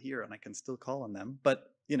I'm still here and I can still call on them.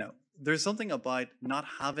 But, you know, there's something about not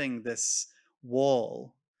having this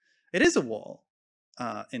wall. It is a wall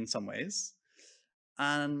in some ways.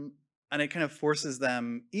 And it kind of forces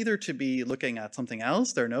them either to be looking at something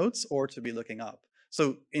else, their notes, or to be looking up.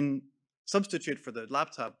 So in substitute for the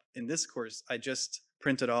laptop in this course, I just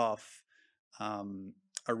printed off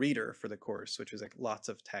a reader for the course, which was like lots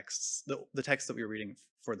of texts, the text that we were reading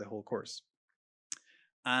for the whole course.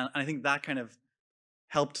 And I think that kind of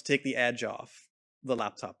helped take the edge off the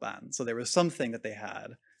laptop ban. So there was something that they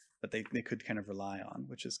had that they could kind of rely on,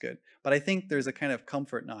 which is good. But I think there's a kind of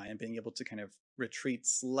comfort now in being able to kind of retreat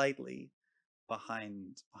slightly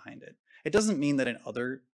behind it. It doesn't mean that in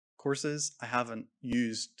other courses I haven't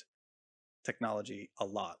used technology a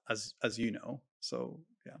lot, as you know. So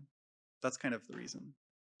yeah, that's kind of the reason.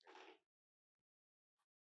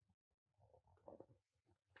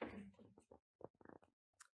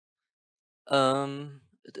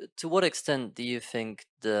 To what extent do you think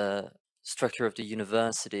the structure of the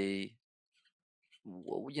university,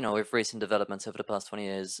 with recent developments over the past 20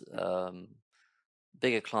 years,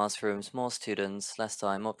 bigger classrooms, more students, less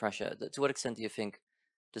time, more pressure, to what extent do you think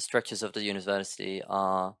the structures of the university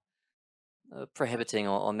are prohibiting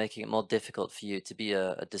or making it more difficult for you to be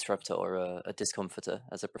a disruptor or a discomforter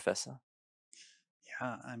as a professor?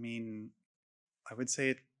 Yeah, I mean, I would say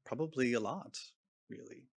it probably a lot,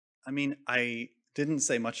 really. I mean, I didn't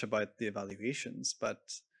say much about the evaluations,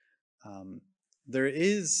 but um, there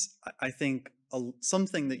is, I think,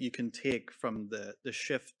 something that you can take from the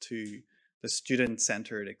shift to the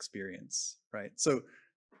student-centered experience, right? So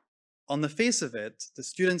on the face of it, the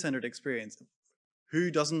student-centered experience,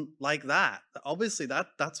 who doesn't like that? Obviously,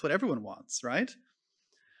 that's what everyone wants, right?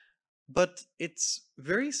 But it's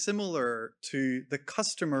very similar to the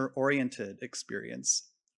customer-oriented experience.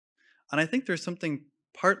 And I think there's something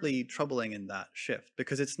partly troubling in that shift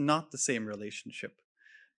because it's not the same relationship.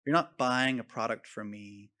 You're not buying a product from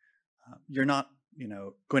me. You're not,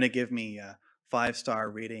 going to give me a 5-star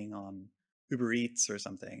rating on Uber Eats or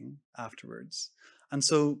something afterwards. And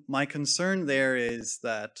so my concern there is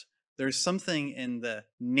that there's something in the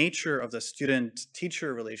nature of the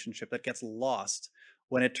student-teacher relationship that gets lost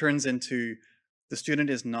when it turns into the student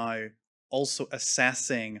is now also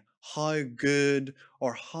assessing how good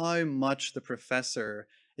or how much the professor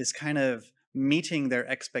is kind of meeting their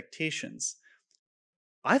expectations.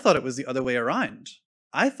 I thought it was the other way around.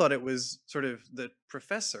 I thought it was sort of the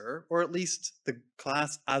professor, or at least the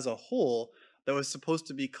class as a whole, that was supposed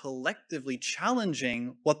to be collectively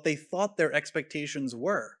challenging what they thought their expectations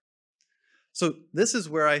were. So this is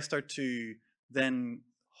where I start to then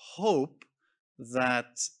hope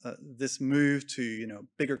that this move to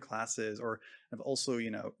bigger classes, or also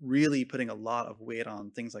really putting a lot of weight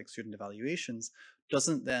on things like student evaluations,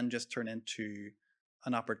 doesn't then just turn into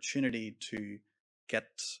an opportunity to get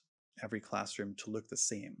every classroom to look the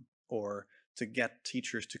same, or to get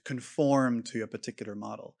teachers to conform to a particular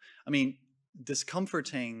model. I mean,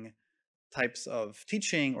 discomforting types of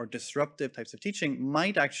teaching or disruptive types of teaching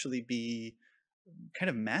might actually be kind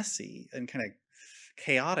of messy and kind of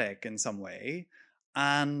chaotic in some way.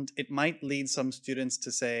 And it might lead some students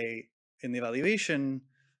to say in the evaluation,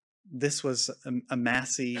 this was a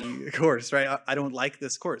messy course, right? I don't like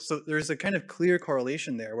this course. So there's a kind of clear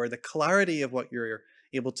correlation there where the clarity of what you're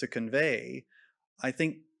able to convey, I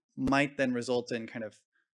think, might then result in kind of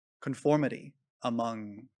conformity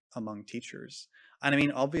among teachers. And I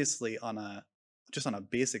mean, obviously, just on a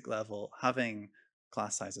basic level, having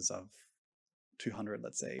class sizes of 200,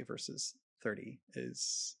 let's say, versus 30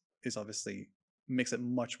 is obviously makes it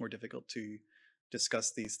much more difficult to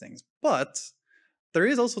discuss these things. But there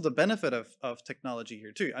is also the benefit of technology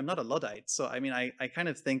here too. I'm not a Luddite, so I mean, I kind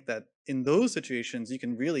of think that in those situations you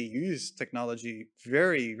can really use technology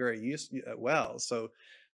very, very well. So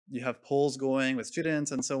you have polls going with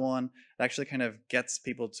students and so on. It actually kind of gets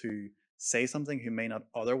people to say something who may not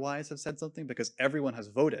otherwise have said something because everyone has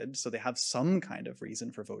voted, so they have some kind of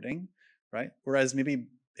reason for voting, right? Whereas maybe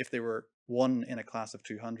if they were one in a class of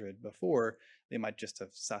 200 before, they might just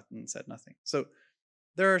have sat and said nothing. So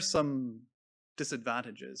there are some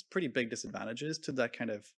disadvantages, pretty big disadvantages to that kind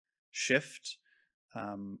of shift.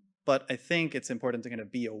 But I think it's important to kind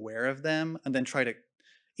of be aware of them and then try to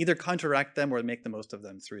either counteract them or make the most of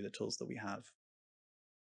them through the tools that we have.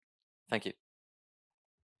 Thank you.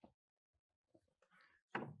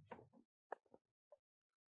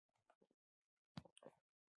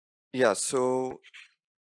 Yeah, so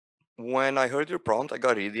when I heard your prompt, I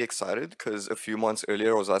got really excited because a few months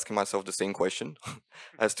earlier I was asking myself the same question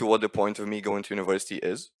as to what the point of me going to university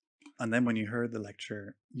is. And then when you heard the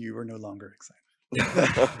lecture, you were no longer excited.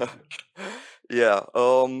 Yeah,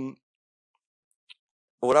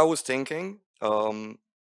 what I was thinking,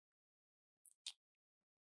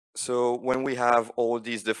 so when we have all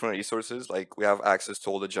these different resources, like we have access to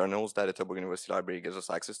all the journals that the Tilburg University Library gives us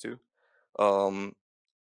access to, um,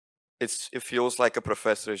 it feels like a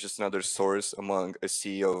professor is just another source among a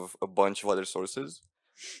sea of a bunch of other sources.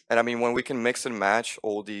 And I mean, when we can mix and match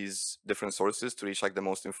all these different sources to reach like the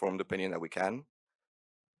most informed opinion that we can,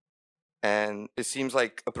 and it seems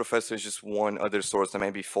like a professor is just one other source that may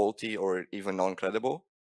be faulty or even non-credible.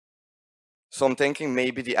 So I'm thinking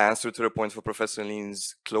maybe the answer to the point for Professor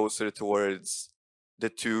leans closer towards the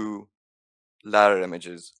two latter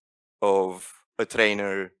images of a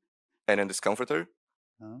trainer and a discomforter.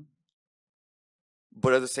 Huh?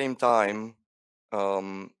 But at the same time,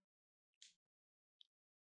 um,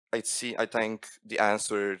 I think the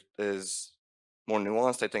answer is more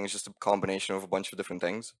nuanced. I think it's just a combination of a bunch of different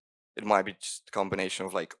things. It might be just a combination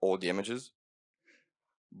of like all the images.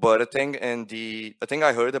 But I think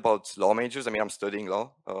I heard about law majors. I mean, I'm studying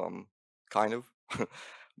law, kind of.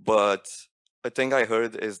 But a thing I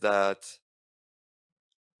heard is that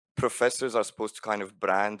professors are supposed to kind of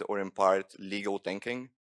brand or impart legal thinking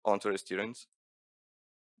onto their students.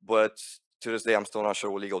 But to this day, I'm still not sure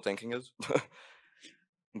what legal thinking is.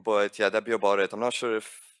 But yeah, that'd be about it. I'm not sure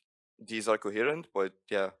if these are coherent, but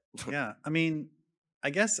yeah. Yeah, I mean, I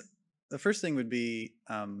guess the first thing would be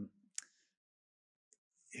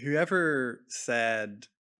whoever said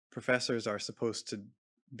professors are supposed to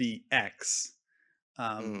be X,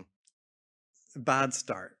 Mm, bad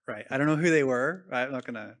start, right? I don't know who they were. Right? I'm not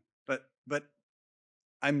gonna, but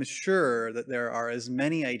I'm sure that there are as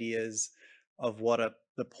many ideas of what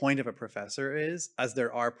the point of a professor is as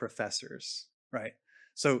there are professors, right?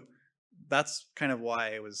 So that's kind of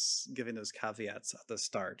why I was giving those caveats at the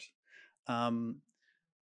start. Um,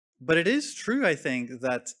 but it is true, I think,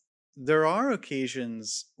 that there are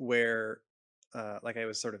occasions where, like I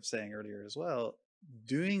was sort of saying earlier as well,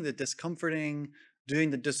 doing the discomforting,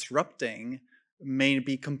 doing the disrupting may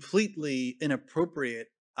be completely inappropriate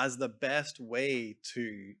as the best way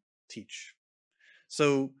to teach.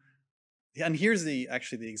 So, and here's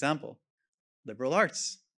actually the example: liberal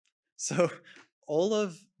arts. So, all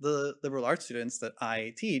of the liberal arts students that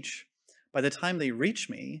I teach, by the time they reach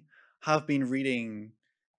me, have been reading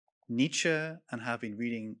Nietzsche and have been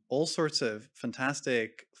reading all sorts of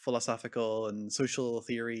fantastic philosophical and social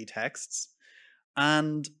theory texts.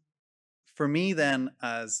 And for me, then,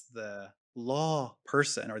 as the law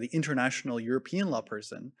person or the international European law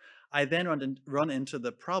person, I then run into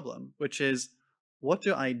the problem, which is, what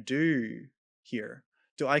do I do here?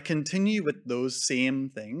 Do I continue with those same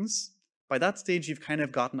things? By that stage, you've kind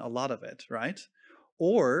of gotten a lot of it, right?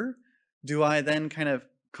 Or do I then kind of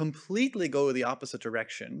completely go the opposite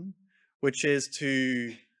direction, which is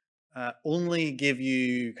to only give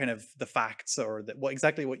you kind of the facts or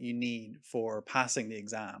exactly what you need for passing the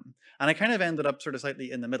exam? And I kind of ended up sort of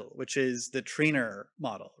slightly in the middle, which is the trainer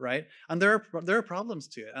model, right? And there are problems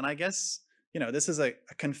to it. And I guess, this is a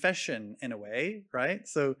confession in a way, right?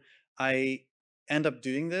 So I end up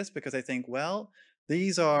doing this because I think, well,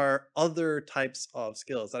 these are other types of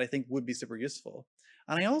skills that I think would be super useful.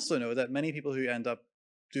 And I also know that many people who end up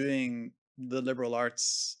doing the liberal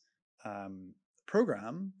arts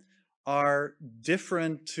program are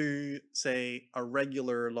different to, say, a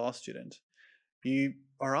regular law student. You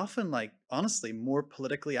are often, like, honestly, more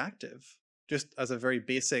politically active, just as a very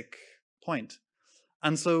basic point.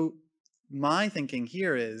 And so my thinking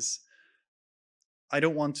here is, I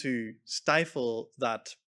don't want to stifle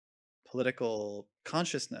that political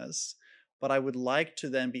consciousness, but I would like to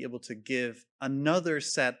then be able to give another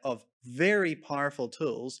set of very powerful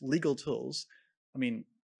tools, legal tools. I mean,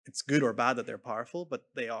 it's good or bad that they're powerful, but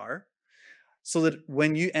they are, so that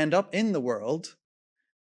when you end up in the world,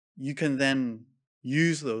 you can then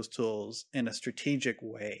use those tools in a strategic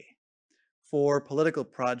way for political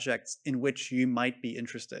projects in which you might be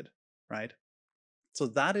interested, right? So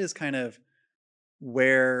that is kind of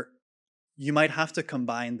where you might have to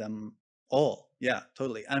combine them all. Yeah,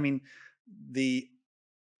 totally. I mean,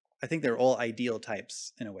 I think they're all ideal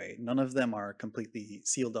types in a way. None of them are completely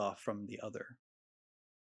sealed off from the other.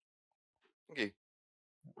 okay.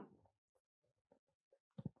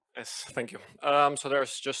 Yes, thank you. So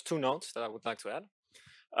there's just two notes that I would like to add.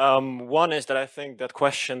 One is that I think that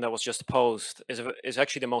question that was just posed is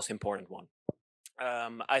actually the most important one.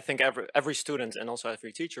 I think every student and also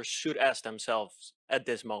every teacher should ask themselves at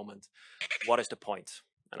this moment, what is the point?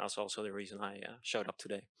 And that's also the reason I showed up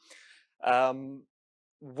today.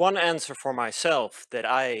 One answer for myself that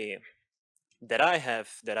I have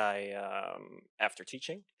after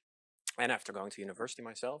teaching and after going to university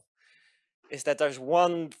myself is that there's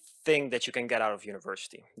one thing that you can get out of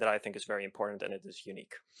university that I think is very important and it is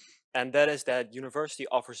unique. And that is that university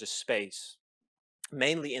offers a space,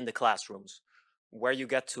 mainly in the classrooms, where you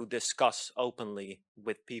get to discuss openly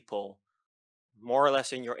with people more or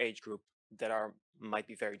less in your age group that might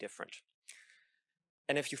be very different.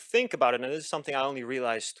 And if you think about it, and this is something I only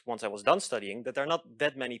realized once I was done studying, that there are not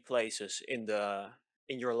that many places in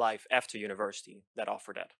your life after university that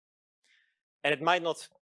offer that. And it might not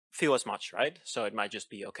feel as much, right? So it might just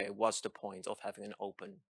be, okay, what's the point of having an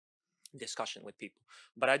open discussion with people.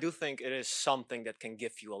 But I do think it is something that can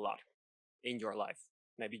give you a lot in your life,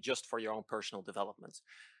 maybe just for your own personal development,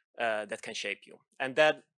 that can shape you. And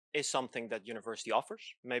that is something that university offers.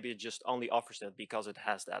 Maybe it just only offers that because it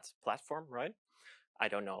has that platform, right? I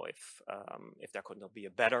don't know if there could not be a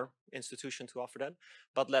better institution to offer that.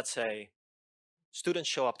 But let's say students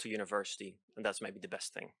show up to university, and that's maybe the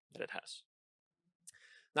best thing that it has.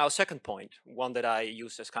 Now, a second point, one that I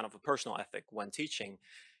use as kind of a personal ethic when teaching,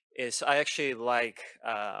 is I actually like,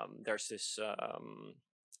 there's this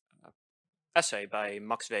essay by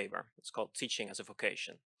Max Weber. It's called Teaching as a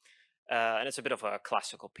Vocation. And it's a bit of a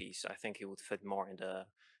classical piece. I think it would fit more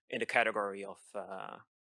in the category of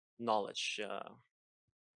knowledge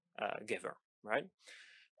giver, right?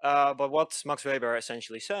 But what Max Weber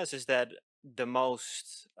essentially says is that the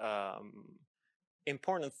most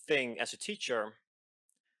important thing as a teacher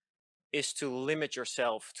is to limit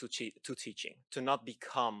yourself to teaching, to not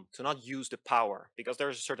use the power, because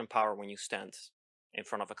there's a certain power when you stand in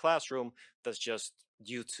front of a classroom that's just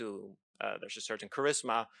due to, there's a certain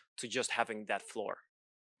charisma to just having that floor.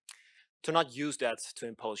 To not use that to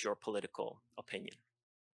impose your political opinion.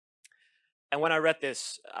 And when I read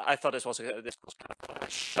this, I thought this was kind of a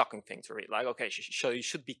shocking thing to read. Like, okay, so you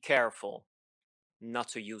should be careful not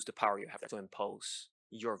to use the power you have to impose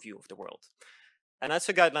your view of the world. And that's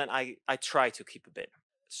a guideline I try to keep a bit.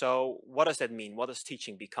 So what does that mean? What does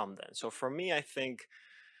teaching become then? So for me, I think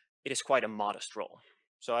it is quite a modest role.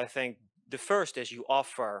 So I think the first is you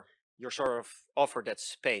sort of offer that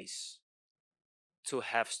space to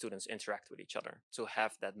have students interact with each other, to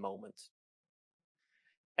have that moment.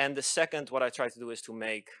 And the second, what I try to do is to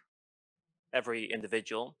make every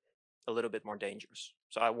individual a little bit more dangerous.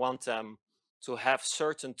 So I want them to have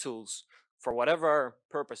certain tools for whatever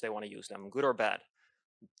purpose they want to use them, good or bad,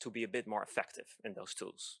 to be a bit more effective in those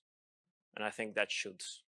tools. And I think that should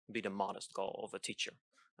be the modest goal of a teacher.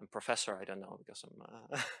 And professor, I don't know, because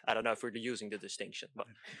I don't know if we're using the distinction, but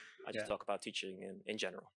I just talk about teaching in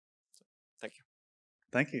general. So, thank you.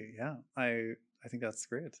 Thank you. Yeah, I think that's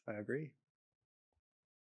great. I agree.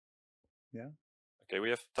 Yeah. Okay, we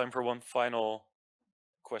have time for one final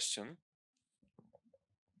question.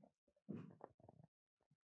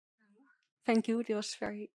 Thank you. It was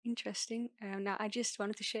very interesting. Now, I just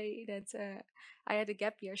wanted to say that I had a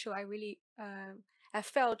gap year, so I really have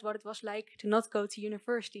felt what it was like to not go to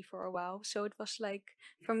university for a while. So it was like,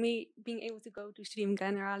 for me, being able to go to Studium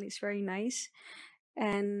Generale is very nice.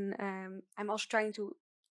 And I'm also trying to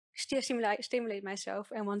stimulate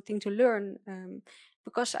myself and wanting to learn,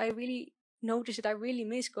 because I really noticed that I really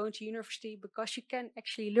miss going to university because you can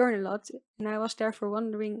actually learn a lot. And I was therefore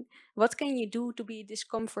wondering, what can you do to be a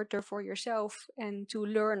discomforter for yourself and to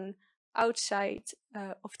learn outside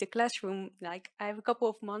of the classroom? Like, I have a couple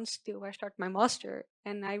of months till I start my master,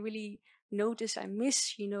 and I really notice I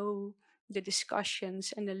miss, the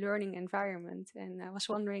discussions and the learning environment. And I was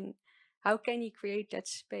wondering, how can you create that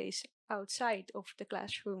space outside of the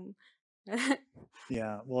classroom?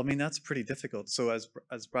 Yeah, well, I mean, that's pretty difficult. So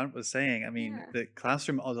as Brant was saying, I mean, Yeah. the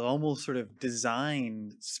classroom is almost sort of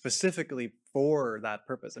designed specifically for that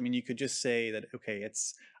purpose. I mean, you could just say that, okay,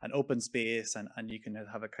 it's an open space and you can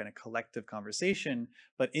have a kind of collective conversation,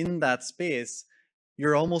 but in that space,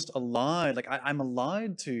 you're almost allowed, like I'm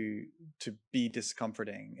allowed to be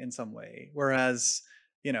discomforting in some way. Whereas,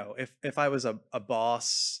 if I was a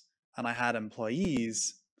boss and I had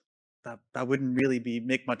employees, that wouldn't really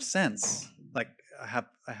make much sense. Like I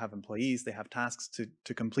have employees, they have tasks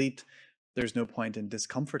to complete. There's no point in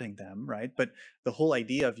discomforting them, right? But the whole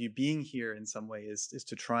idea of you being here in some way is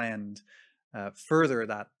to try and further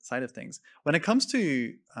that side of things. When it comes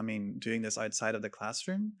to, I mean, doing this outside of the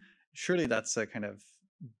classroom, surely that's a kind of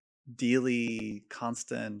daily,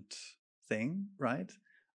 constant thing, right?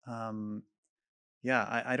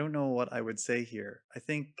 Yeah, I don't know what I would say here. I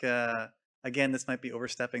think again, this might be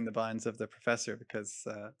overstepping the bounds of the professor because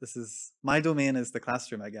this is my domain is the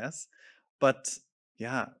classroom, I guess. But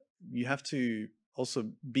yeah, you have to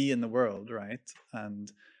also be in the world, right?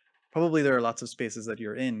 And probably there are lots of spaces that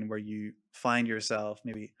you're in where you find yourself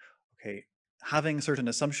maybe, okay, having certain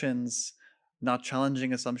assumptions, not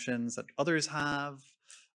challenging assumptions that others have,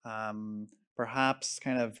 perhaps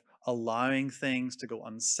kind of allowing things to go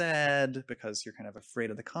unsaid because you're kind of afraid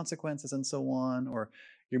of the consequences and so on, or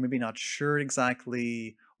you're maybe not sure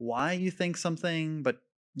exactly why you think something, but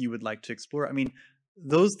you would like to explore. I mean,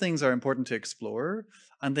 those things are important to explore,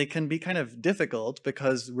 and they can be kind of difficult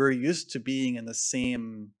because we're used to being in the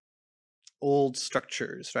same old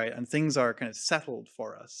structures, right? And things are kind of settled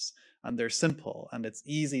for us and they're simple and it's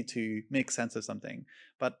easy to make sense of something.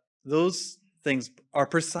 But those things are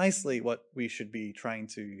precisely what we should be trying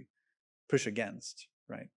to push against,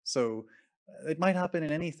 right? So it might happen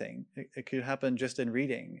in anything. It could happen just in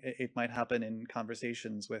reading. It might happen in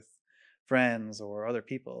conversations with friends or other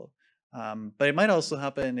people. But it might also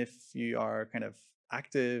happen if you are kind of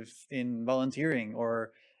active in volunteering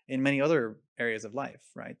or in many other areas of life,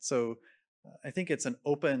 right? So I think it's an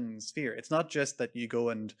open sphere. It's not just that you go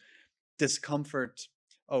and discomfort,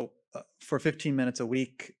 for 15 minutes a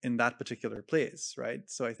week in that particular place, right?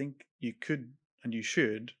 So I think you could and you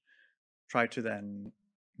should try to then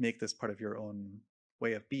make this part of your own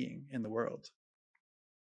way of being in the world.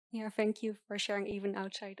 Yeah, thank you for sharing even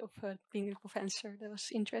outside of being a professor. That was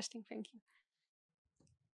interesting. Thank you.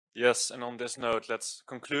 Yes, and on this note, let's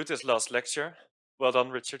conclude this last lecture. Well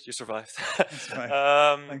done, Richard, you survived.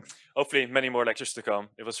 Thanks. Hopefully many more lectures to come.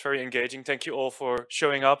 It was very engaging. Thank you all for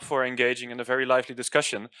showing up, for engaging in a very lively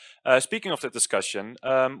discussion. Speaking of that discussion,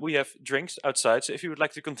 we have drinks outside, so if you would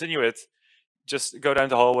like to continue it, just go down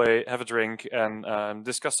the hallway, have a drink, and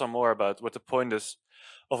discuss some more about what the point is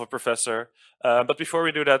of a professor. But before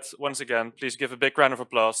we do that, once again, please give a big round of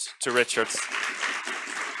applause to Richard.